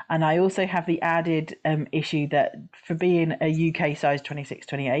 And I also have the added issue that for being a UK size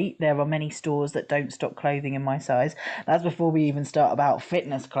 26-28, there are many stores that don't stock clothing in my size. That's before we even start about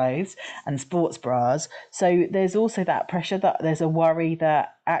fitness clothes and sports bras. So there's also that pressure, that there's a worry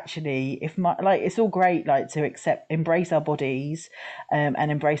that actually, if my, like, it's all great, like, to embrace our bodies and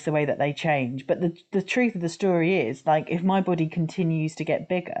embrace the way that they change, but the truth of the story is, like, if my body continues to get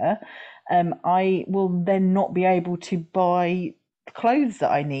bigger, I will then not be able to buy clothes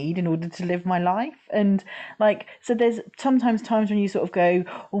that I need in order to live my life. And like, so there's sometimes times when you sort of go,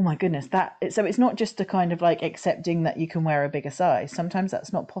 oh my goodness, so it's not just a kind of like accepting that you can wear a bigger size. Sometimes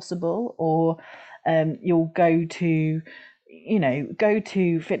that's not possible. Or you'll go to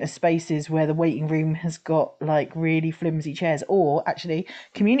fitness spaces where the waiting room has got like really flimsy chairs, or actually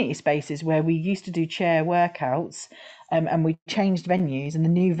community spaces where we used to do chair workouts, and we changed venues, and the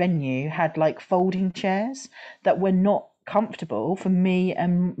new venue had like folding chairs that were not comfortable for me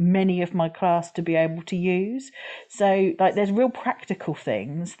and many of my class to be able to use. So like there's real practical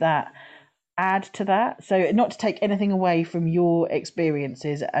things that add to that. So not to take anything away from your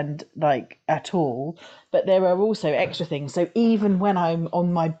experiences and like at all, but there are also extra things. So even when I'm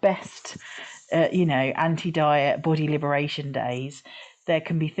on my best anti-diet body liberation days, there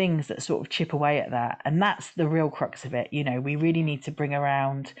can be things that sort of chip away at that, and that's the real crux of it. We really need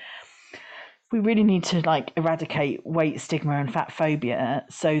to like eradicate weight stigma and fat phobia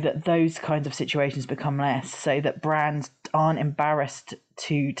so that those kinds of situations become less, so that brands aren't embarrassed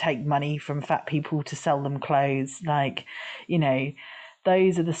to take money from fat people to sell them clothes. Like,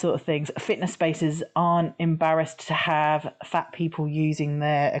 those are the sort of things. Fitness spaces aren't embarrassed to have fat people using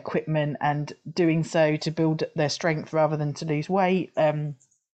their equipment and doing so to build their strength rather than to lose weight.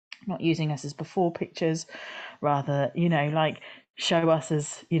 Not using us as before pictures, rather, like show us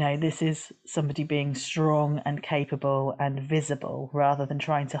as, this is somebody being strong and capable and visible rather than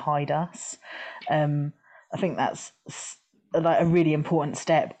trying to hide us. I think that's like a really important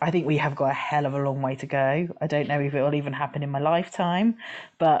step. I think we have got a hell of a long way to go. I don't know if it will even happen in my lifetime,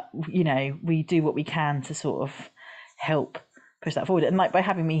 but we do what we can to sort of help push that forward. And like by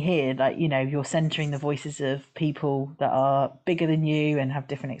having me here, like you're centering the voices of people that are bigger than you and have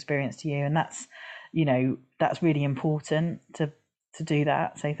different experience to you, and that's really important to do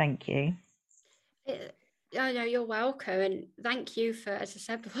that. So thank you. No, you're welcome, and thank you for, as I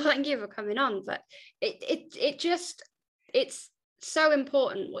said before, thank you for coming on. But it's so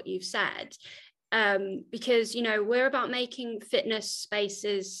important what you've said, because we're about making fitness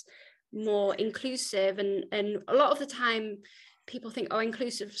spaces more inclusive, and a lot of the time people think,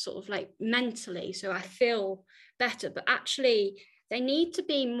 inclusive sort of like mentally, so I feel better, but actually they need to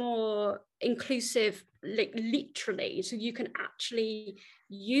be more inclusive, like literally, so you can actually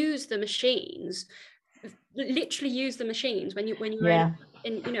use the machines, literally use the machines when you're in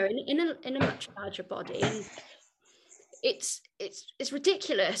a much larger body. And it's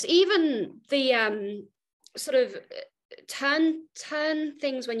ridiculous. Even the sort of turn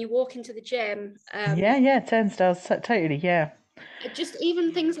things when you walk into the gym. Turnstiles, totally, yeah. Just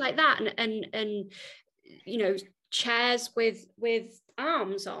even things like that, and chairs with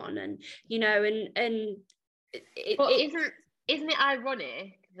arms on, and isn't it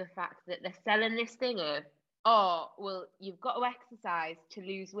ironic, the fact that they're selling this thing of, oh, well, you've got to exercise to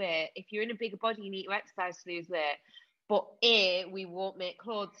lose weight. If you're in a bigger body, you need to exercise to lose weight. But A, we won't make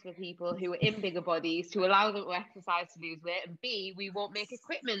clothes for people who are in bigger bodies to allow them to exercise to lose weight. And B, we won't make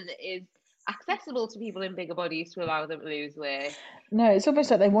equipment that is accessible to people in bigger bodies to allow them to lose weight. No, it's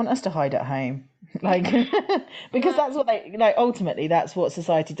almost like they want us to hide at home, like because that's what they like. Ultimately, that's what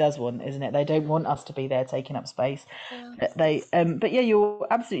society does want, isn't it? They don't want us to be there taking up space. But yeah, you're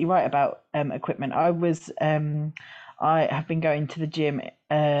absolutely right about equipment. I have been going to the gym.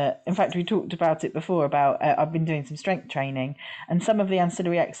 In fact, we talked about it before about I've been doing some strength training, and some of the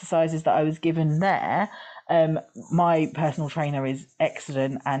ancillary exercises that I was given there. My personal trainer is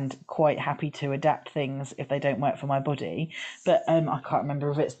excellent and quite happy to adapt things if they don't work for my body. But I can't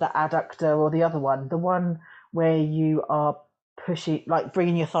remember if it's the adductor or the other one, the one where you are pushing, like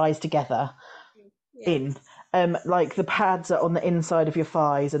bringing your thighs together in. Like the pads are on the inside of your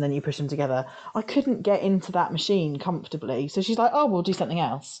thighs and then you push them together. I couldn't get into that machine comfortably. So she's like, oh, we'll do something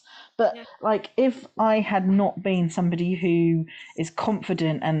else. But like if I had not been somebody who is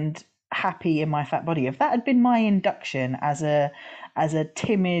confident and happy in my fat body, if that had been my induction as a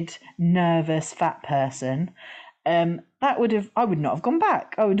timid, nervous fat person, I would not have gone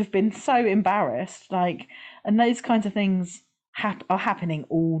back. I would have been so embarrassed. Like, and those kinds of things are happening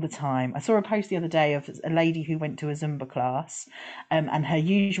all the time. I saw a post the other day of a lady who went to a Zumba class, and her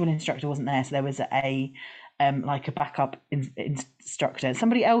usual instructor wasn't there, so there was a backup instructor.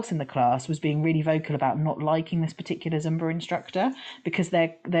 Somebody else in the class was being really vocal about not liking this particular Zumba instructor because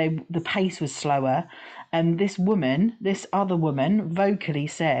the pace was slower. And this other woman vocally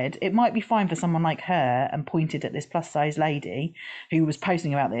said it might be fine for someone like her, and pointed at this plus size lady who was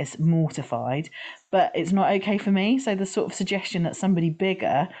posting about this, mortified, but it's not okay for me. So the sort of suggestion that somebody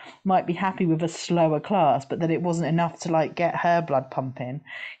bigger might be happy with a slower class, but that it wasn't enough to like get her blood pumping.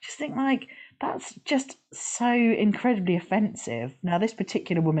 Just think like, that's just so incredibly offensive. Now, this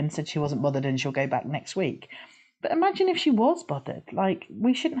particular woman said she wasn't bothered and she'll go back next week. But imagine if she was bothered. Like,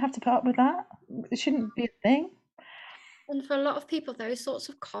 we shouldn't have to put up with that. It shouldn't be a thing. And for a lot of people, those sorts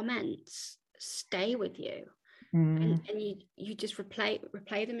of comments stay with you. And you just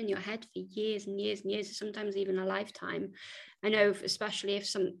replay them in your head for years and years and years, sometimes even a lifetime. I know, especially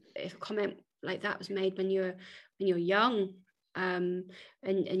if a comment like that was made when you're young, and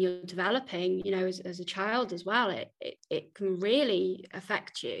you're developing, you know, as a child as well, it can really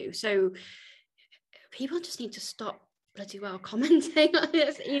affect you. So people just need to stop bloody well commenting.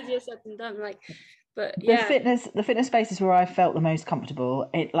 It's easier said than done. But yeah, the fitness spaces where I felt the most comfortable,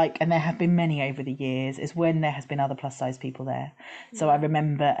 and there have been many over the years, is when there has been other plus size people there. So I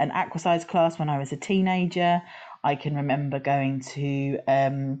remember an aquasize class when I was a teenager. I can remember going to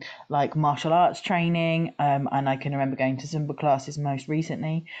like martial arts training, and I can remember going to Zumba classes most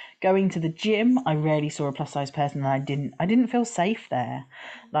recently. Going to the gym, I rarely saw a plus size person, and I didn't feel safe there.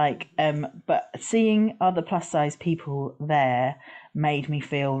 But seeing other plus size people there made me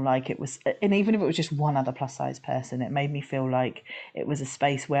feel like it was, and even if it was just one other plus size person, it made me feel like it was a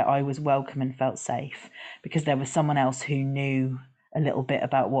space where I was welcome and felt safe, because there was someone else who knew a little bit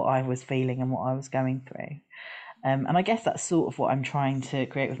about what I was feeling and what I was going through. And I guess that's sort of what I'm trying to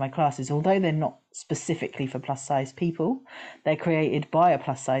create with my classes. Although they're not specifically for plus size people, they're created by a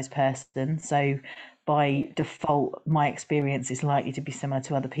plus size person. So by default, my experience is likely to be similar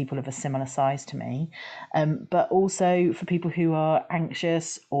to other people of a similar size to me. But also for people who are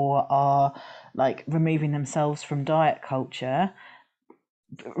anxious or are like removing themselves from diet culture,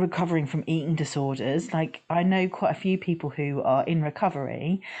 recovering from eating disorders. Like, I know quite a few people who are in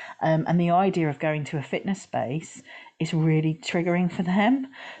recovery, and the idea of going to a fitness space is really triggering for them.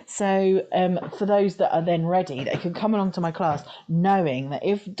 So for those that are then ready, they can come along to my class knowing that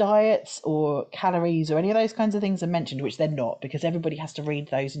if diets or calories or any of those kinds of things are mentioned, which they're not, because everybody has to read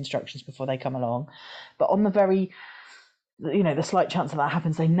those instructions before they come along, but on the slight chance that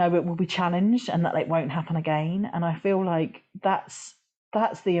happens, they know it will be challenged and that it won't happen again. And I feel like that's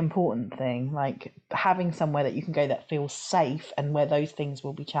the important thing, like having somewhere that you can go that feels safe and where those things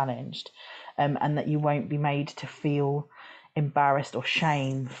will be challenged, and that you won't be made to feel embarrassed or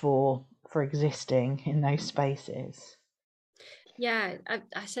shame for existing in those spaces. Yeah,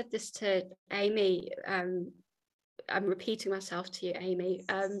 I said this to Amy. I'm repeating myself to you, Amy,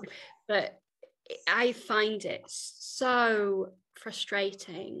 but I find it so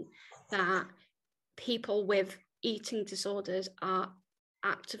frustrating that people with eating disorders are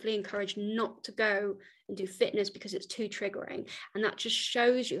actively encouraged not to go and do fitness because it's too triggering. And that just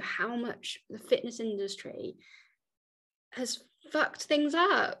shows you how much the fitness industry has fucked things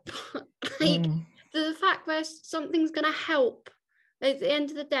up. The fact where something's going to help, at the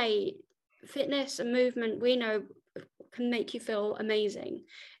end of the day, fitness and movement, we know, can make you feel amazing.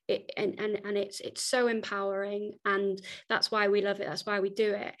 It's so empowering, and that's why we love it, that's why we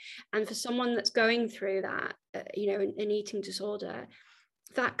do it. And for someone that's going through that, an eating disorder,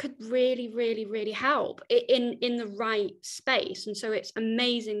 that could really, really, really help in the right space. And so it's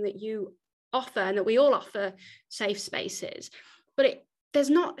amazing that you offer, and that we all offer, safe spaces, but it's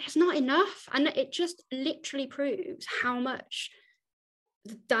not enough. And it just literally proves how much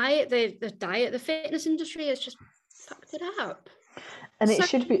the fitness industry has just fucked it up. And it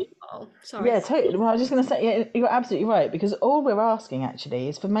should be Sorry. Yeah, totally. Well, I was just going to say, yeah, you're absolutely right, because all we're asking actually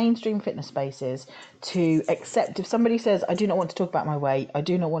is for mainstream fitness spaces to accept, if somebody says, I do not want to talk about my weight, I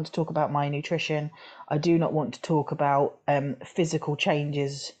do not want to talk about my nutrition, I do not want to talk about physical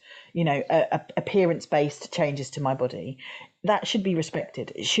changes, appearance-based changes to my body, that should be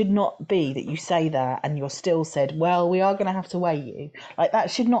respected. It should not be that you say that and you're still said, well, we are going to have to weigh you. Like, that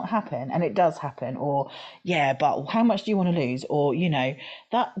should not happen. And it does happen. Or, yeah, but how much do you want to lose? Or,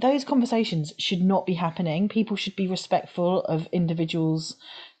 that those conversations should not be happening. People should be respectful of individuals'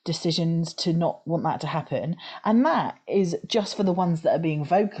 decisions to not want that to happen. And that is just for the ones that are being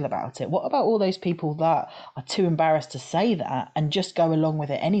vocal about it. What about all those people that are too embarrassed to say that and just go along with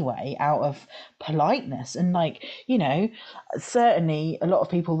it anyway out of politeness? And certainly a lot of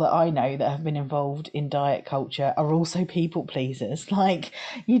people that I know that have been involved in diet culture are also people pleasers. Like,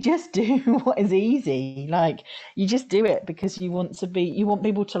 you just do what is easy. Like, you just do it because you want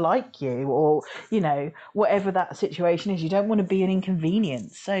people to like you, or whatever that situation is. You don't want to be an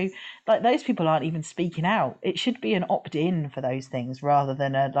inconvenience. So, like, those people aren't even speaking out. It should be an opt-in for those things rather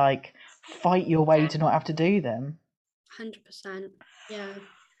than a fight your way to not have to do them. 100%. Yeah.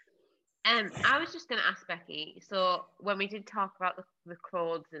 I was just going to ask Becky, so when we did talk about the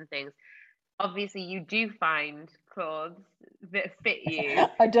clothes and things, obviously you do find clothes that fit you.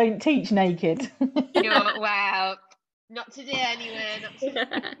 I don't teach naked. No, well, not today anyway. Not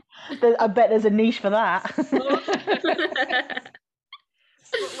today. I bet there's a niche for that.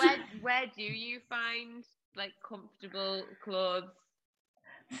 But where do you find like comfortable clothes?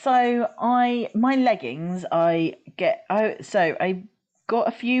 So my leggings I got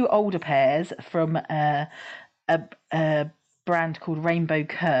a few older pairs from a brand called Rainbow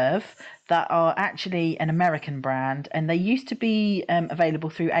Curve that are actually an American brand, and they used to be available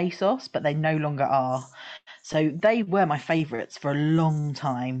through ASOS, but they no longer are. So they were my favourites for a long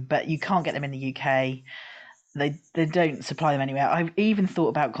time, but you can't get them in the UK. They don't supply them anywhere. I've even thought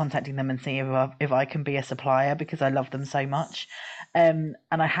about contacting them and seeing if I can be a supplier, because I love them so much. And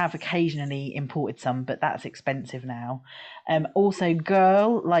I have occasionally imported some, but that's expensive now. Also,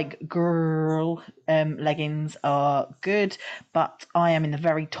 girl leggings are good, but I am in the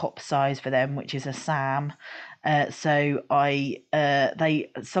very top size for them, which is a Sam. So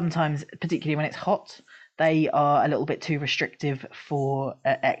they sometimes, particularly when it's hot, they are a little bit too restrictive for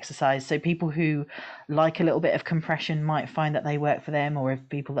exercise. So people who like a little bit of compression might find that they work for them, or if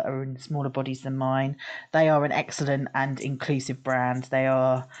people that are in smaller bodies than mine, they are an excellent and inclusive brand. They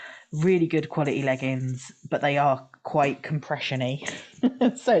are really good quality leggings, but they are quite compression-y.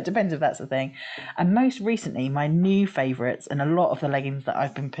 So it depends if that's the thing. And most recently, my new favourites, and a lot of the leggings that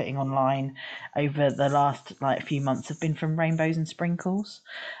I've been putting online over the last few months, have been from Rainbows and Sprinkles.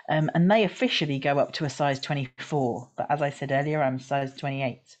 And they officially go up to a size 24. But as I said earlier, I'm size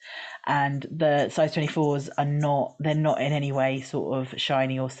 28. And the size 24s they're not in any way sort of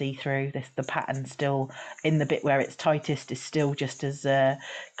shiny or see-through. The pattern still, in the bit where it's tightest, is still just as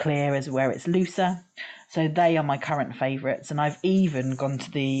clear as where it's looser. So they are my current favourites, and I've even gone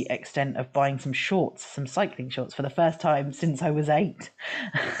to the extent of buying some cycling shorts for the first time since I was 8.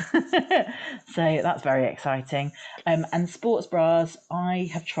 So that's very exciting. And sports bras, I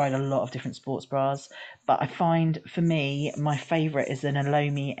have tried a lot of different sports bras, but I find for me my favourite is an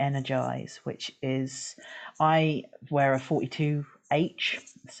Elomi Energize, which is, I wear a 42H,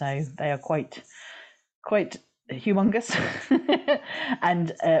 so they are quite humongous.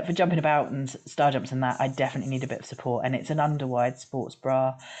 And for jumping about and star jumps and that, I definitely need a bit of support, and it's an underwide sports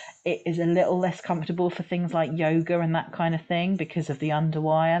bra. It is a little less comfortable for things like yoga and that kind of thing because of the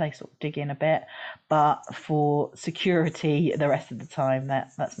underwire. They sort of dig in a bit, but for security the rest of the time,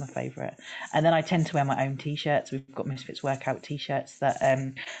 that's my favorite. And then I tend to wear my own t-shirts. We've got Misfits workout t-shirts that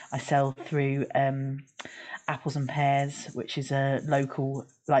I sell through Apples and Pears, which is a local,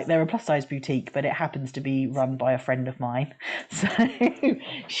 they're a plus size boutique, but it happens to be run by a friend of mine. So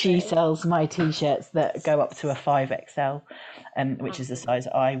she sells my t-shirts that go up to a 5XL, which is the size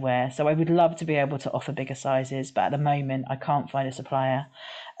I wear. So I would love to be able to offer bigger sizes, but at the moment I can't find a supplier.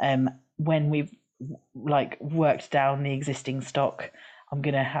 When we've worked down the existing stock, I'm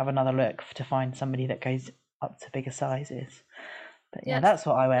going to have another look to find somebody that goes up to bigger sizes. But yeah, that's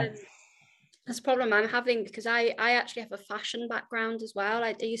what I wear. That's a problem I'm having, because I actually have a fashion background as well.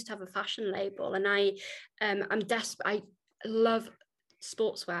 I used to have a fashion label, and I'm desperate. I love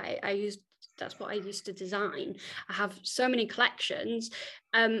sportswear. That's what I used to design. I have so many collections,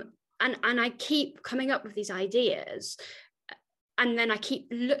 and I keep coming up with these ideas, and then I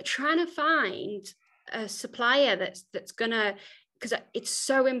keep trying to find a supplier that's gonna, because it's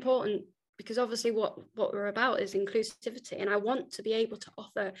so important, because obviously what we're about is inclusivity, and I want to be able to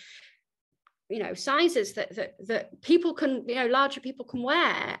offer sizes that people can, larger people can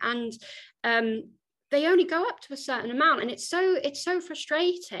wear, and they only go up to a certain amount, and it's so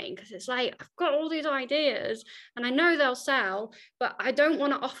frustrating, because it's like, I've got all these ideas and I know they'll sell, but I don't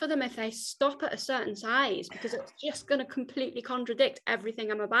want to offer them if they stop at a certain size, because it's just going to completely contradict everything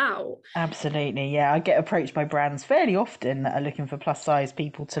I'm about. Absolutely, yeah. I get approached by brands fairly often that are looking for plus size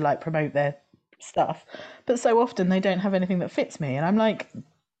people to promote their stuff, but so often they don't have anything that fits me, and I'm like,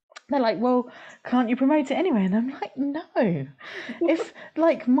 they're like, well, can't you promote it anyway? And I'm like, no. If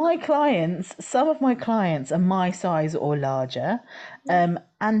my clients, some of my clients are my size or larger, and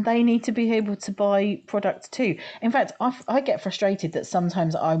they need to be able to buy products too. In fact, I get frustrated that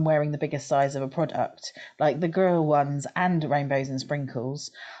sometimes I'm wearing the biggest size of a product, like the girl ones and Rainbows and Sprinkles.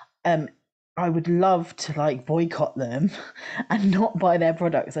 I would love to boycott them and not buy their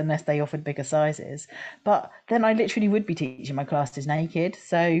products unless they offered bigger sizes. But then I literally would be teaching my classes naked.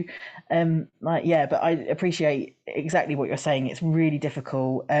 So but I appreciate exactly what you're saying. It's really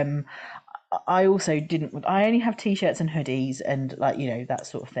difficult. I only have t-shirts and hoodies and that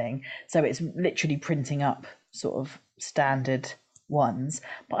sort of thing. So it's literally printing up sort of standard ones,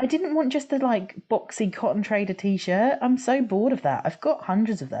 but I didn't want just the like boxy cotton trader t-shirt. I'm so bored of that. I've got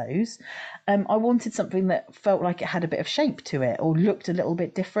hundreds of those. I wanted something that felt like it had a bit of shape to it or looked a little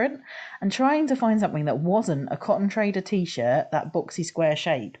bit different, and trying to find something that wasn't a cotton trader t-shirt, that boxy square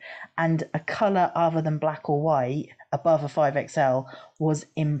shape, and a color other than black or white above a 5XL was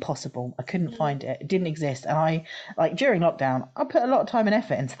impossible. I couldn't find it. It didn't exist. And I, like, during lockdown, I put a lot of time and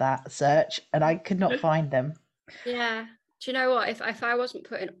effort into that search and I could not find them. Yeah. Do you know what? If I wasn't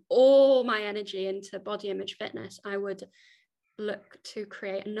putting all my energy into body image fitness, I would look to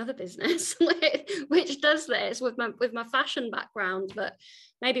create another business which does this with my fashion background, but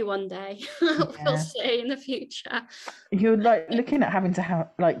maybe one day. We'll see in the future. You're like looking at having to have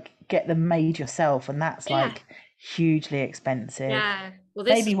like get them made yourself, and that's like hugely expensive. Yeah, well,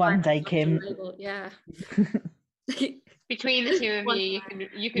 this maybe one day, Kim. Yeah. Between the two of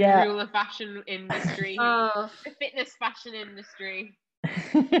you can rule the fashion industry, the fitness fashion industry.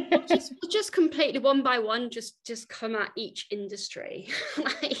 We'll just completely one by one just come at each industry.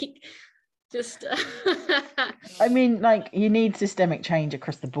 Like just I mean, like, you need systemic change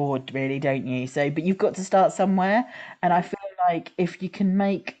across the board, really, don't you? So, but you've got to start somewhere, and I feel like if you can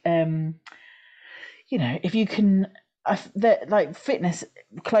make if you can that like fitness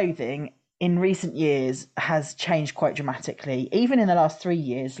clothing in recent years has changed quite dramatically. Even in the last 3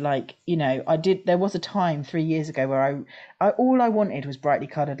 years, like, there was a time 3 years ago where I all I wanted was brightly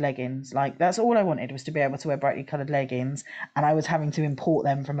coloured leggings. Like, that's all I wanted, was to be able to wear brightly coloured leggings, and I was having to import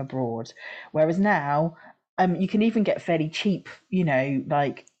them from abroad. Whereas now, you can even get fairly cheap,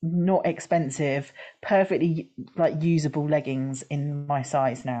 like not expensive, perfectly like usable leggings in my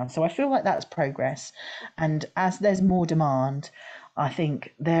size now. So I feel like that's progress. And as there's more demand, I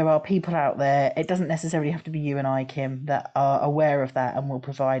think there are people out there, it doesn't necessarily have to be you and I, Kim, that are aware of that and will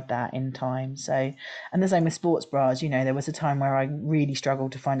provide that in time. So, and the same with sports bras. There was a time where I really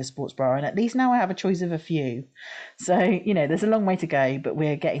struggled to find a sports bra, and at least now I have a choice of a few. So, there's a long way to go, but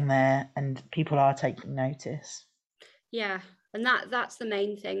we're getting there and people are taking notice. Yeah, and that's the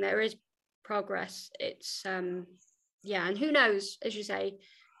main thing. There is progress. It's and who knows, as you say,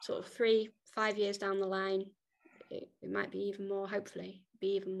 sort of 3-5 years down the line, it might be even more, hopefully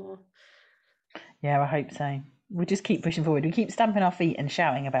be even more. Yeah, I hope so. We'll just keep pushing forward. We keep stamping our feet and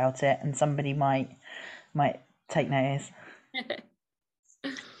shouting about it, and somebody might take notice.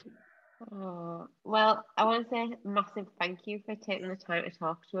 Well, I want to say a massive thank you for taking the time to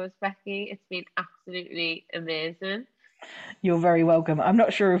talk to us, Becky. It's been absolutely amazing. You're very welcome. I'm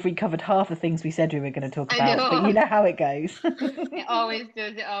not sure if we covered half the things we said we were going to talk about, but you know how it goes. It always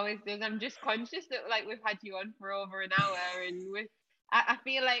does. I'm just conscious that like we've had you on for over an hour, and I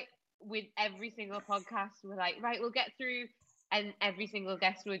feel like with every single podcast we're like, right, we'll get through, and every single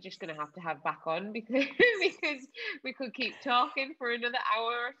guest we're just going to have back on because we could keep talking for another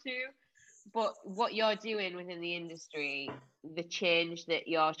hour or two. But what you're doing within the industry, the change that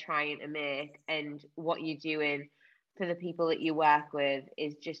you're trying to make, and what you're doing for the people that you work with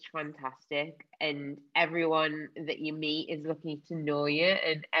is just fantastic. And everyone that you meet is lucky to know you,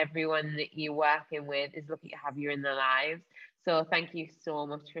 and everyone that you're working with is lucky to have you in their lives. So thank you so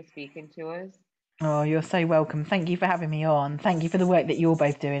much for speaking to us. Oh, you're so welcome. Thank you for having me on. Thank you for the work that you're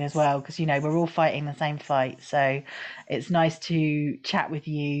both doing as well, because we're all fighting the same fight. So it's nice to chat with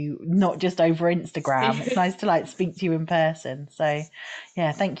you, not just over Instagram. It's nice to like speak to you in person. So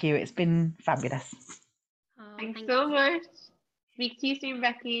yeah, thank you. It's been fabulous. Thanks so much. Speak to you soon,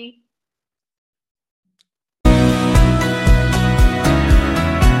 Becky.